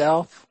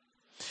yourself.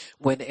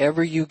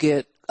 Whenever you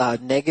get a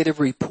negative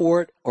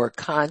report or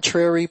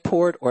contrary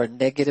report or a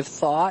negative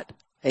thought,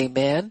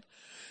 amen.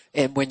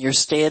 And when you're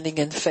standing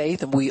in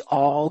faith, and we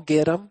all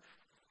get them,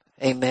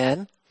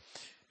 amen.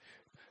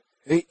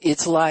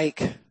 It's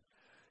like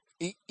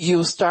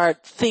you'll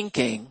start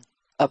thinking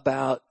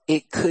about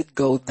it could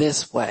go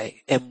this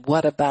way, and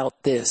what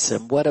about this,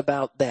 and what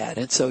about that.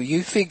 And so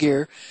you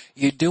figure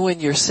you're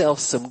doing yourself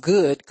some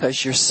good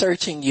because you're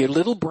searching your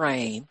little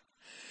brain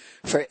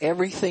for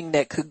everything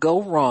that could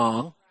go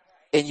wrong,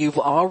 and you've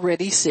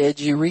already said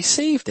you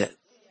received it.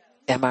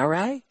 Am I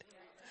right?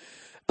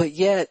 But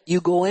yet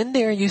you go in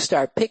there and you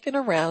start picking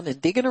around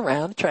and digging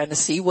around trying to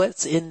see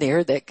what's in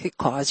there that could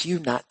cause you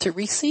not to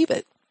receive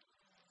it.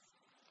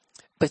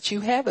 But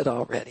you have it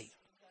already.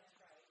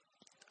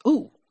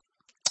 Ooh,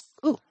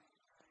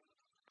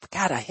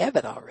 God, I have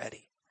it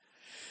already.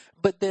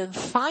 But then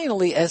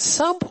finally, at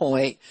some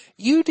point,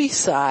 you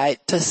decide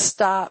to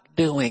stop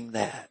doing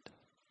that.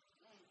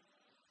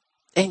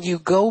 And you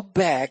go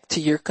back to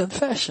your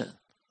confession.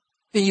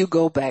 And you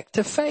go back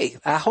to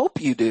faith. I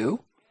hope you do.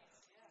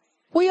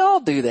 We all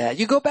do that.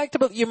 You go back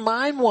to, your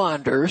mind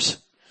wanders.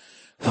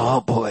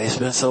 Oh boy, it's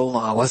been so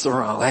long. What's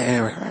wrong?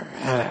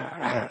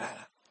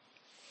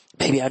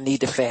 Maybe I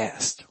need to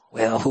fast.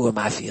 Well, who am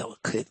I feeling?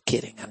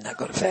 Kidding. I'm not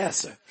going to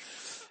fast.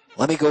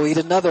 Let me go eat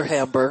another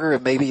hamburger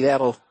and maybe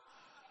that'll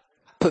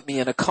put me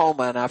in a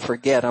coma and I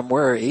forget I'm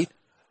worried.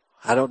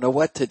 I don't know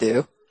what to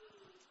do.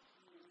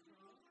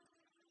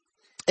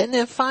 And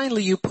then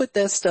finally you put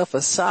that stuff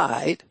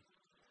aside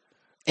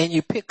and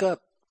you pick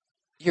up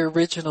your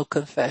original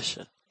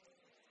confession.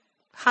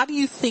 How do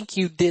you think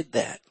you did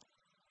that?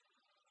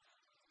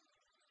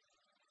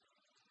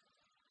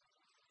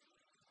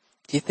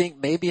 Do you think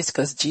maybe it's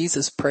because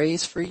Jesus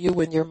prays for you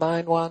when your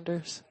mind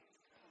wanders?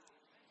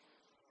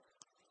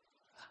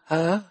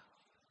 Huh?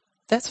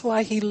 That's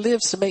why he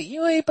lives to make,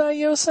 you ain't by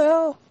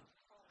yourself.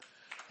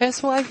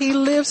 That's why he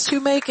lives to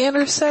make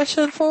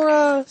intercession for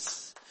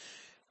us.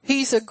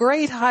 He's a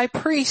great high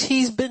priest.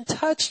 He's been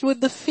touched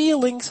with the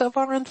feelings of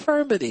our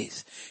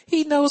infirmities.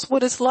 He knows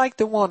what it's like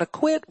to want to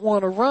quit,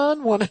 want to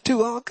run, want to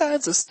do all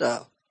kinds of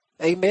stuff.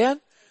 Amen?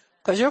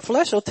 Because your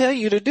flesh will tell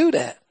you to do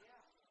that.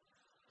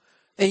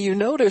 And you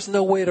know there's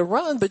no way to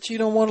run, but you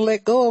don't want to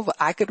let go of,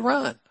 I could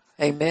run.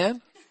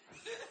 Amen?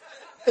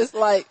 It's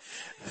like,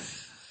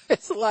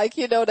 that's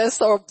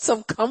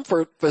some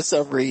comfort for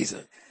some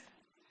reason.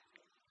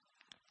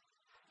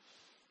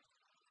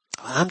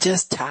 I'm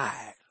just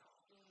tired.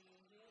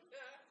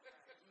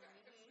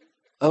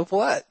 Of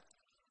what?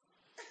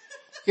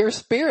 Your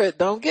spirit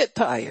don't get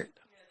tired.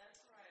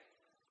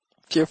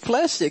 It's your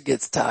flesh that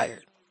gets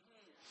tired.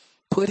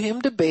 Put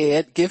him to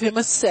bed, give him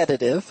a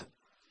sedative.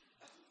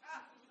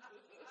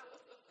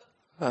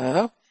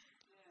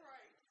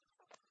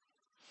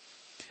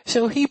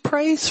 So he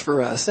prays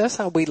for us. That's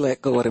how we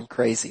let go of them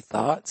crazy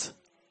thoughts.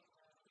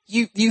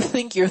 You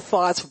think your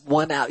thoughts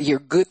won out, your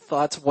good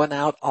thoughts won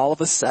out all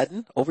of a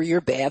sudden over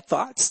your bad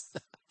thoughts?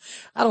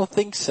 I don't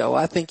think so.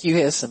 I think you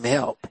had some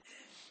help.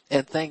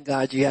 And thank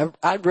God you have.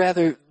 I'd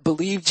rather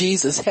believe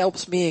Jesus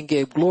helps me and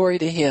give glory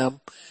to him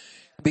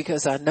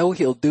because I know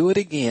he'll do it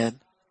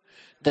again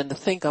than to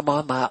think I'm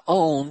on my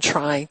own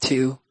trying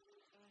to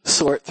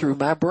sort through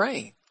my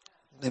brain.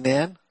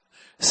 Amen.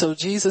 So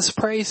Jesus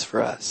prays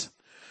for us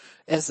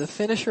as the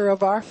finisher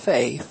of our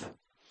faith.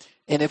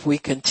 And if we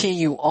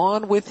continue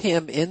on with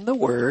him in the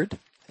word,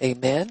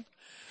 amen,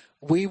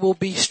 we will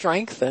be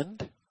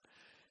strengthened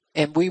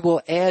and we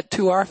will add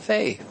to our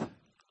faith.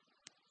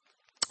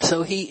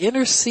 So he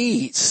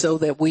intercedes so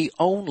that we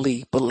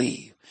only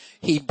believe.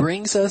 He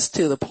brings us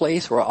to the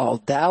place where all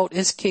doubt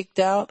is kicked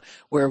out,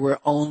 where we're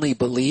only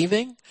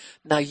believing.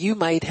 Now you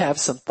might have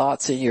some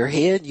thoughts in your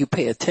head. You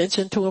pay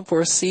attention to them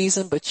for a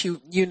season, but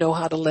you know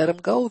how to let them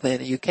go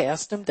then. You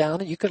cast them down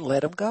and you can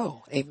let them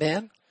go.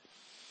 Amen.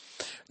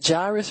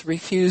 Jairus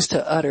refused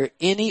to utter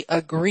any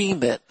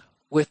agreement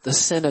with the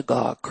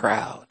synagogue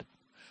crowd.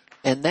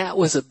 And that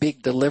was a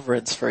big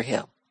deliverance for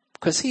him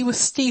because he was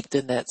steeped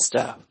in that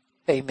stuff.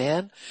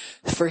 Amen.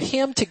 For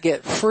him to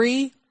get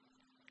free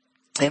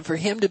and for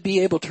him to be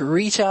able to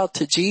reach out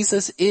to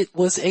Jesus, it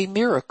was a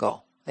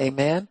miracle.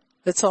 Amen.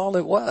 That's all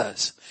it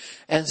was.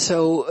 And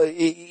so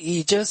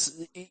he just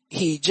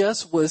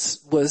was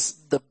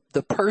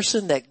the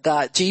person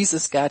that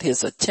Jesus got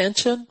his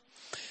attention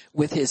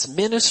with his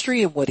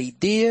ministry and what he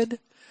did.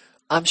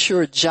 I'm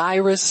sure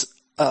Jairus,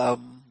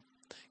 kind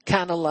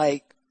of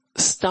like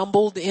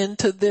stumbled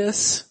into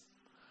this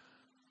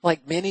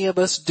like many of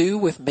us do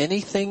with many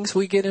things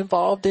we get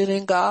involved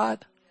in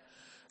God.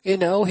 You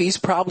know, he's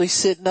probably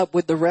sitting up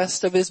with the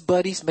rest of his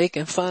buddies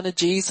making fun of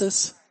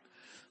Jesus.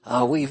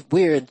 We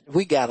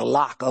got a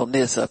lock on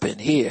this up in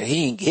here.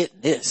 He ain't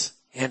getting this.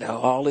 You know,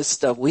 all this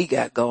stuff we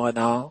got going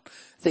on.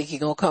 Think he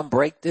gonna come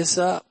break this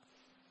up?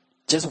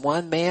 Just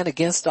one man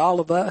against all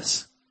of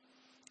us.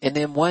 And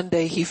then one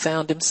day he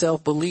found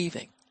himself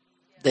believing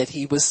that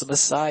he was the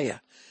Messiah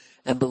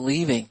and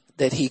believing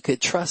that he could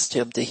trust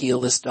him to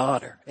heal his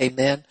daughter.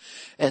 Amen.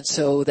 And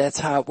so that's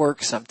how it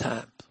works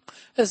sometimes.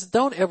 Just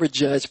don't ever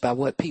judge by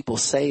what people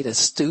say that's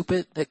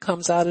stupid that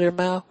comes out of their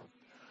mouth.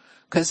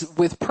 Because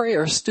with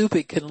prayer,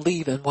 stupid can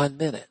leave in 1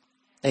 minute.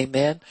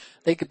 Amen.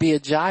 They could be a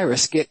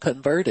Jairus, get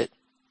converted.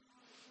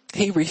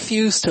 He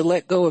refused to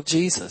let go of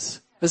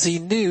Jesus because he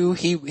knew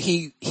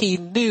he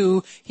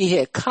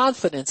had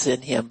confidence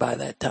in him by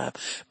that time.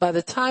 By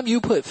the time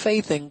you put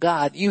faith in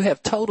God, you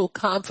have total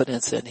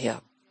confidence in him.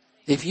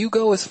 If you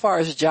go as far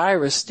as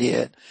Jairus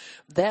did,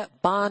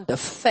 that bond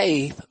of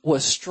faith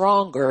was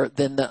stronger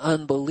than the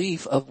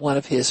unbelief of one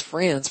of his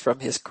friends from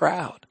his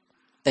crowd.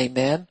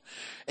 Amen.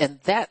 And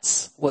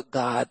that's what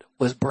God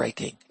was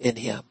breaking in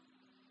him.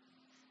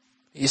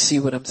 You see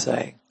what I'm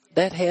saying?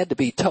 That had to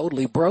be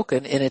totally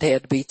broken and it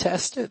had to be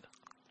tested.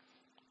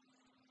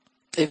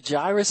 If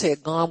Jairus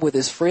had gone with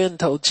his friend,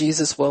 told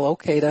Jesus, well,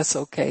 okay, that's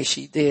okay,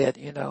 she did,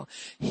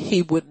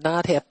 he would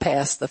not have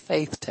passed the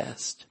faith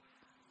test.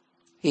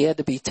 He had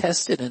to be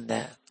tested in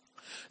that.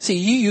 See,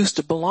 you used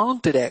to belong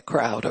to that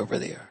crowd over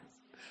there.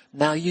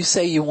 Now you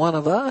say you're one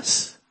of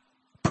us.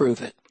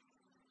 Prove it.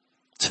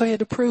 So he had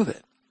to prove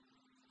it.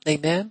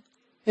 Amen.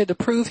 He had to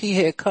prove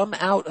he had come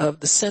out of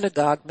the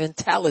synagogue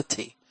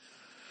mentality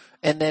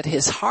and that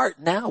his heart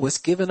now was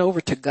given over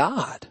to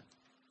God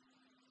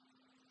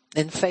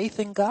and faith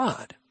in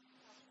God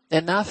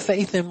and not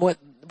faith in what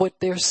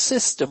their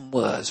system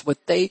was,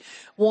 what they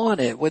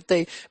wanted,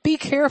 be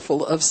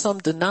careful of some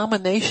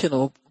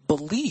denominational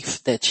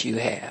belief that you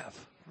have.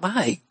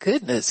 My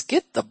goodness,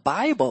 get the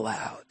Bible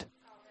out.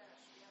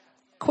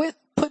 Quit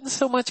putting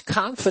so much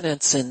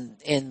confidence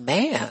in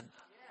man.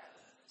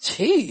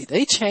 Gee,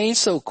 they change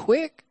so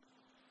quick.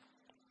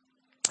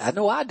 I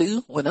know I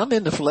do. When I'm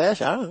in the flesh,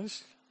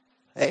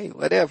 hey,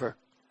 whatever.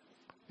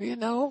 You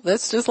know,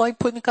 that's just like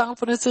putting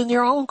confidence in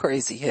your own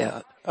crazy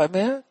head.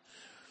 Amen.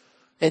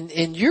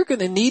 And you're going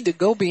to need to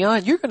go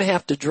beyond. You're going to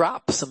have to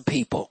drop some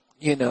people,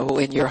 you know,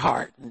 in your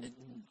heart and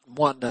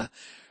want to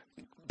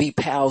be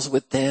pals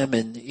with them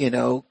and, you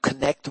know,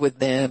 connect with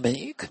them, and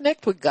you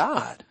connect with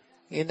God,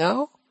 you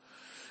know.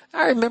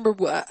 I remember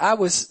I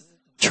was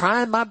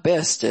trying my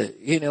best to,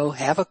 you know,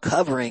 have a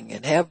covering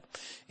and have,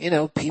 you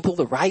know,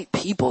 the right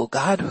people.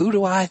 God,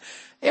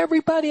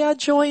 everybody I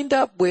joined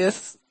up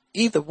with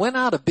either went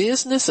out of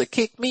business or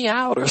kicked me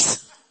out or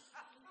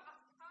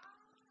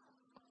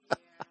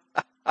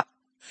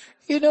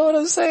you know what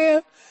I'm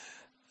saying?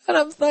 And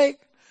I'm like,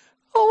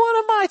 oh,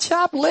 what am I,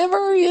 chopped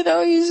liver? You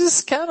know, you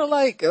just kind of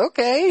like,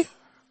 okay,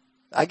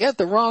 I got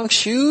the wrong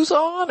shoes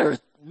on or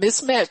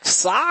mismatched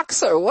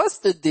socks or what's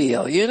the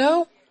deal, you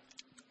know?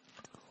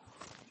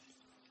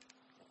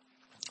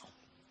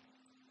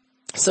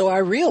 So I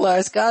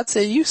realized God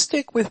said, you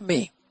stick with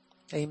me.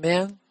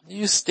 Amen.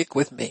 You stick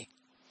with me.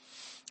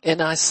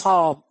 And I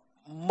saw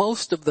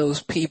most of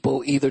those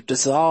people either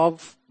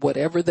dissolve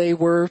whatever they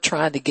were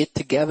trying to get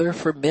together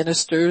for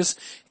ministers.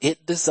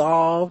 It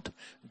dissolved.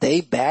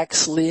 They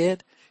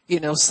backslid,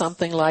 you know,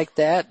 something like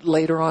that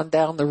later on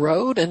down the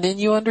road. And then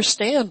you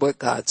understand what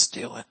God's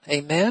doing.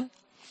 Amen.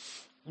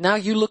 Now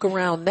you look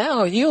around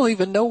now and you don't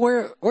even know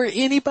where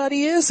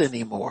anybody is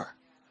anymore.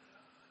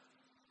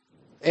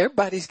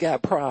 Everybody's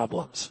got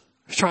problems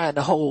trying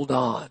to hold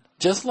on,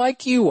 just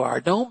like you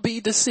are. Don't be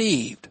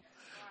deceived.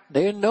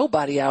 There's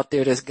nobody out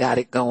there that's got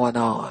it going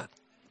on.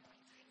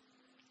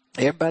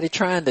 Everybody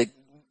trying to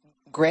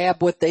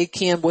grab what they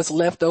can, what's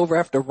left over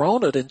after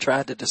Rona, and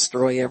try to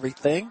destroy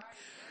everything.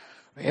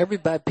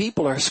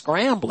 People are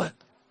scrambling.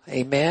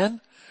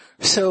 Amen.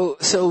 So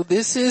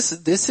this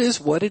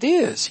is what it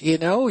is. You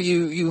know,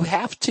 you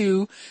have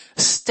to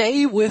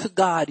stay with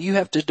God. You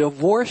have to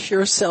divorce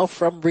yourself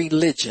from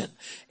religion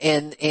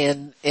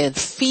and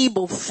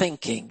feeble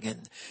thinking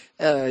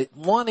and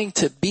wanting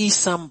to be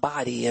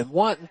somebody and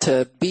wanting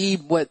to be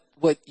what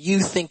you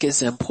think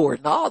is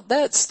important. All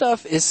that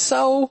stuff is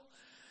so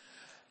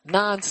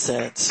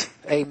nonsense.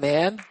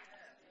 Amen.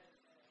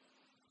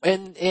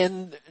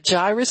 And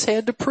Jairus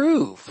had to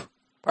prove,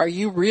 are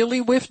you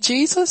really with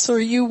Jesus or are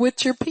you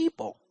with your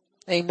people?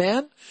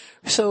 Amen.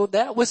 So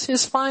that was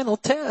his final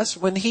test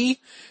when he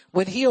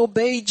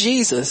obeyed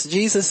Jesus.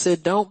 Jesus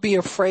said, don't be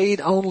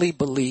afraid, only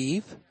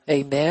believe.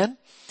 Amen.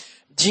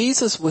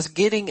 Jesus was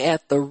getting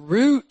at the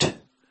root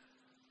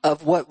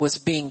of what was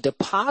being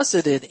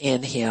deposited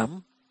in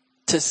him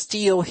to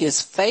steal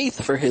his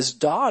faith for his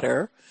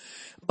daughter.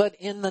 But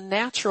in the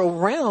natural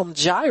realm,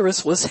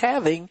 Jairus was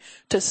having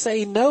to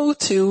say no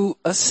to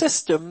a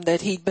system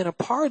that he'd been a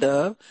part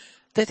of,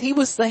 that he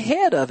was the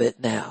head of it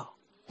now.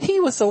 He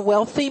was a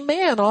wealthy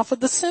man off of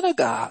the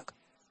synagogue.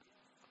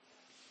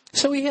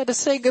 So he had to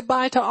say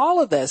goodbye to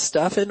all of that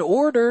stuff in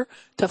order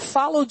to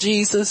follow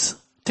Jesus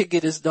to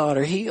get his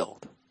daughter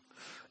healed.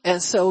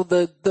 And so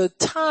the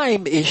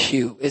time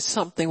issue is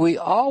something we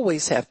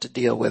always have to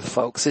deal with,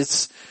 folks.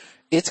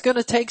 It's going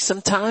to take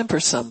some time for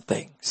some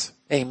things.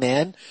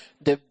 Amen.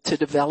 To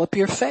develop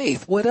your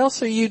faith. What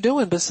else are you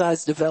doing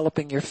besides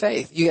developing your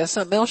faith? You got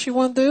something else you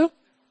want to do?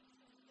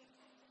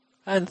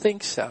 I didn't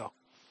think so.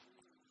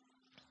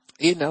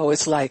 You know,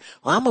 it's like,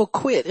 well, I'm going to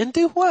quit and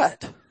do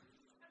what?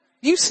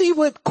 You see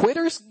what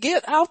quitters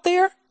get out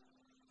there?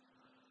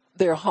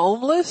 They're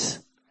homeless.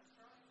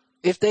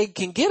 If they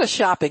can get a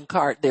shopping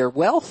cart, they're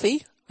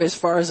wealthy. As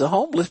far as the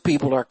homeless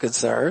people are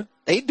concerned,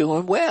 they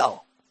doing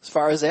well as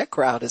far as that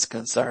crowd is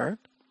concerned.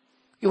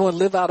 You want to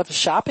live out of a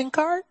shopping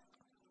cart?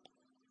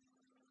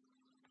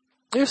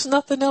 There's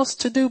nothing else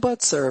to do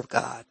but serve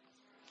God.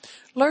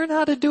 Learn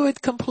how to do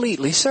it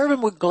completely. Serve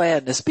him with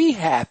gladness. Be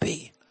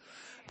happy.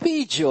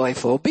 Be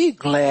joyful. Be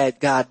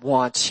glad God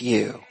wants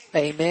you.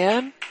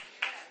 Amen.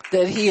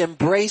 That he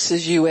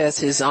embraces you as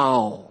his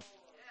own.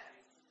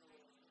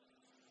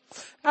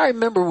 I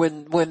remember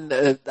when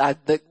the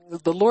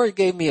Lord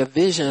gave me a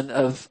vision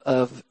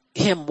of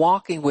him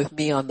walking with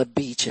me on the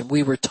beach, and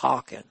we were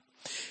talking.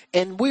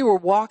 And we were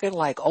walking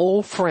like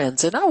old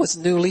friends, and I was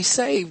newly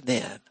saved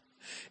then.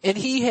 And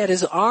he had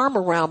his arm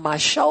around my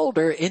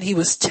shoulder and he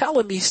was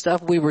telling me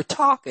stuff. We were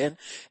talking,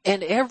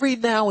 and every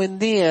now and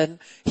then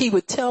he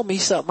would tell me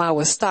something. I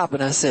would stop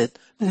and I said,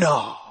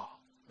 no,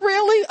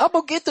 really? I'm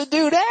going to get to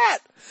do that.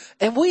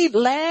 And we'd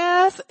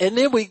laugh, and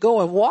then we'd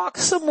go and walk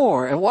some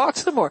more and walk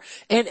some more.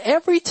 And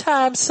every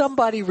time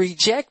somebody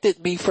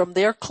rejected me from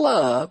their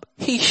club,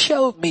 he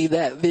showed me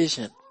that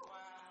vision.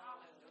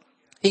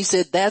 He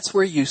said, that's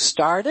where you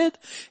started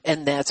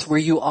and that's where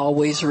you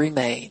always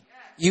remain.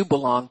 You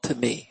belong to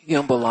me. You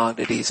don't belong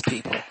to these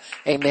people.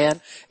 Amen.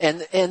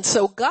 And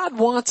so God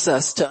wants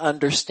us to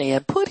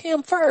understand, put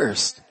him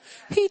first.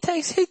 He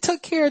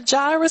took care of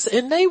Jairus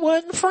and they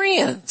wasn't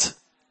friends.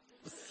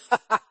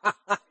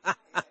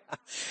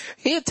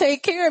 He'll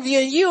take care of you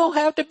and you don't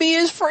have to be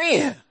his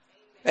friend.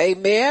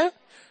 Amen.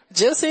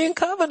 Just in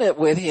covenant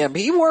with him.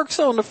 He works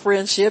on the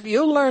friendship.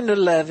 You'll learn to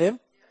love him.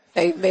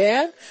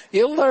 Amen.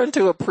 You'll learn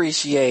to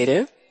appreciate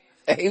him.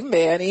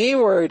 Amen. He ain't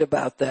worried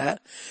about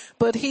that.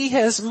 But he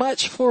has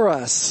much for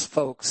us,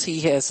 folks.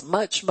 He has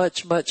much,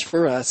 much, much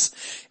for us.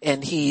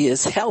 And he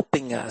is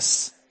helping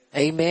us.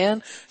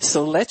 Amen.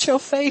 So let your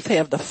faith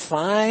have the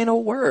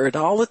final word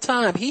all the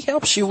time. He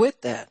helps you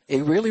with that.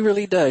 He really,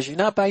 really does. You're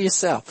not by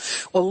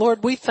yourself. Well,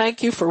 Lord, we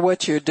thank you for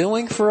what you're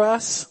doing for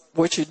us,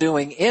 what you're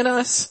doing in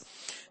us,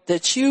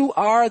 that you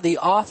are the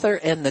author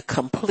and the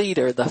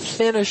completer, the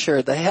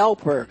finisher, the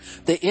helper,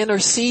 the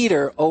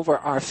interceder over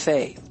our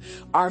faith.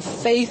 Our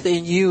faith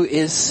in you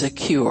is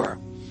secure.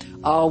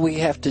 All we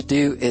have to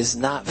do is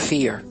not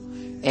fear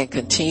and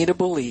continue to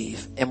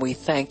believe. And we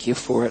thank you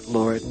for it,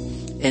 Lord,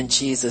 in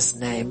Jesus'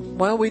 name.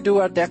 When we do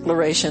our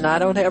declaration, I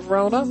don't have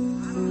Rona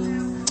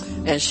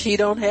and she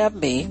don't have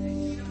me,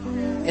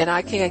 and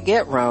I can't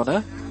get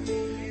Rona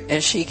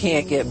and she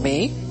can't get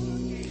me.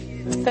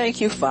 Thank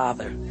you,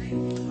 Father,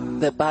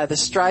 that by the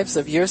stripes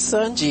of your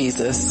son,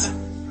 Jesus,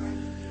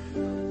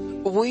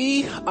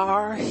 we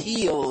are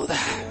healed.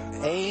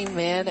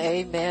 Amen,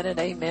 amen, and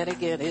amen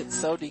again. It's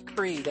so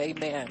decreed.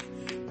 Amen.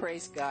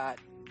 Praise God.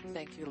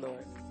 Thank you,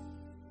 Lord.